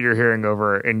misinformation that you're hearing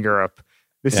over in Europe.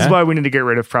 This is why we need to get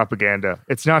rid of propaganda.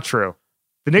 It's not true.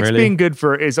 The Knicks being good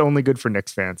is only good for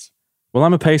Knicks fans. Well,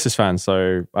 I'm a Pacers fan,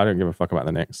 so I don't give a fuck about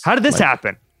the Knicks. How did this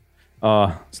happen?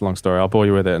 Oh, it's a long story. I'll bore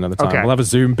you with it another time. Okay. We'll have a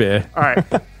Zoom beer. All right.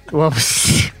 Well,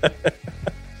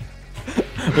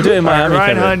 we'll do it in Miami.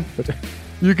 Ryan Hunn,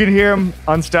 you can hear him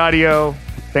on Stadio.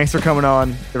 Thanks for coming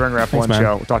on the Ring Wrap One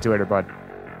Show. We'll talk to you later, bud.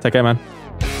 Take care, man.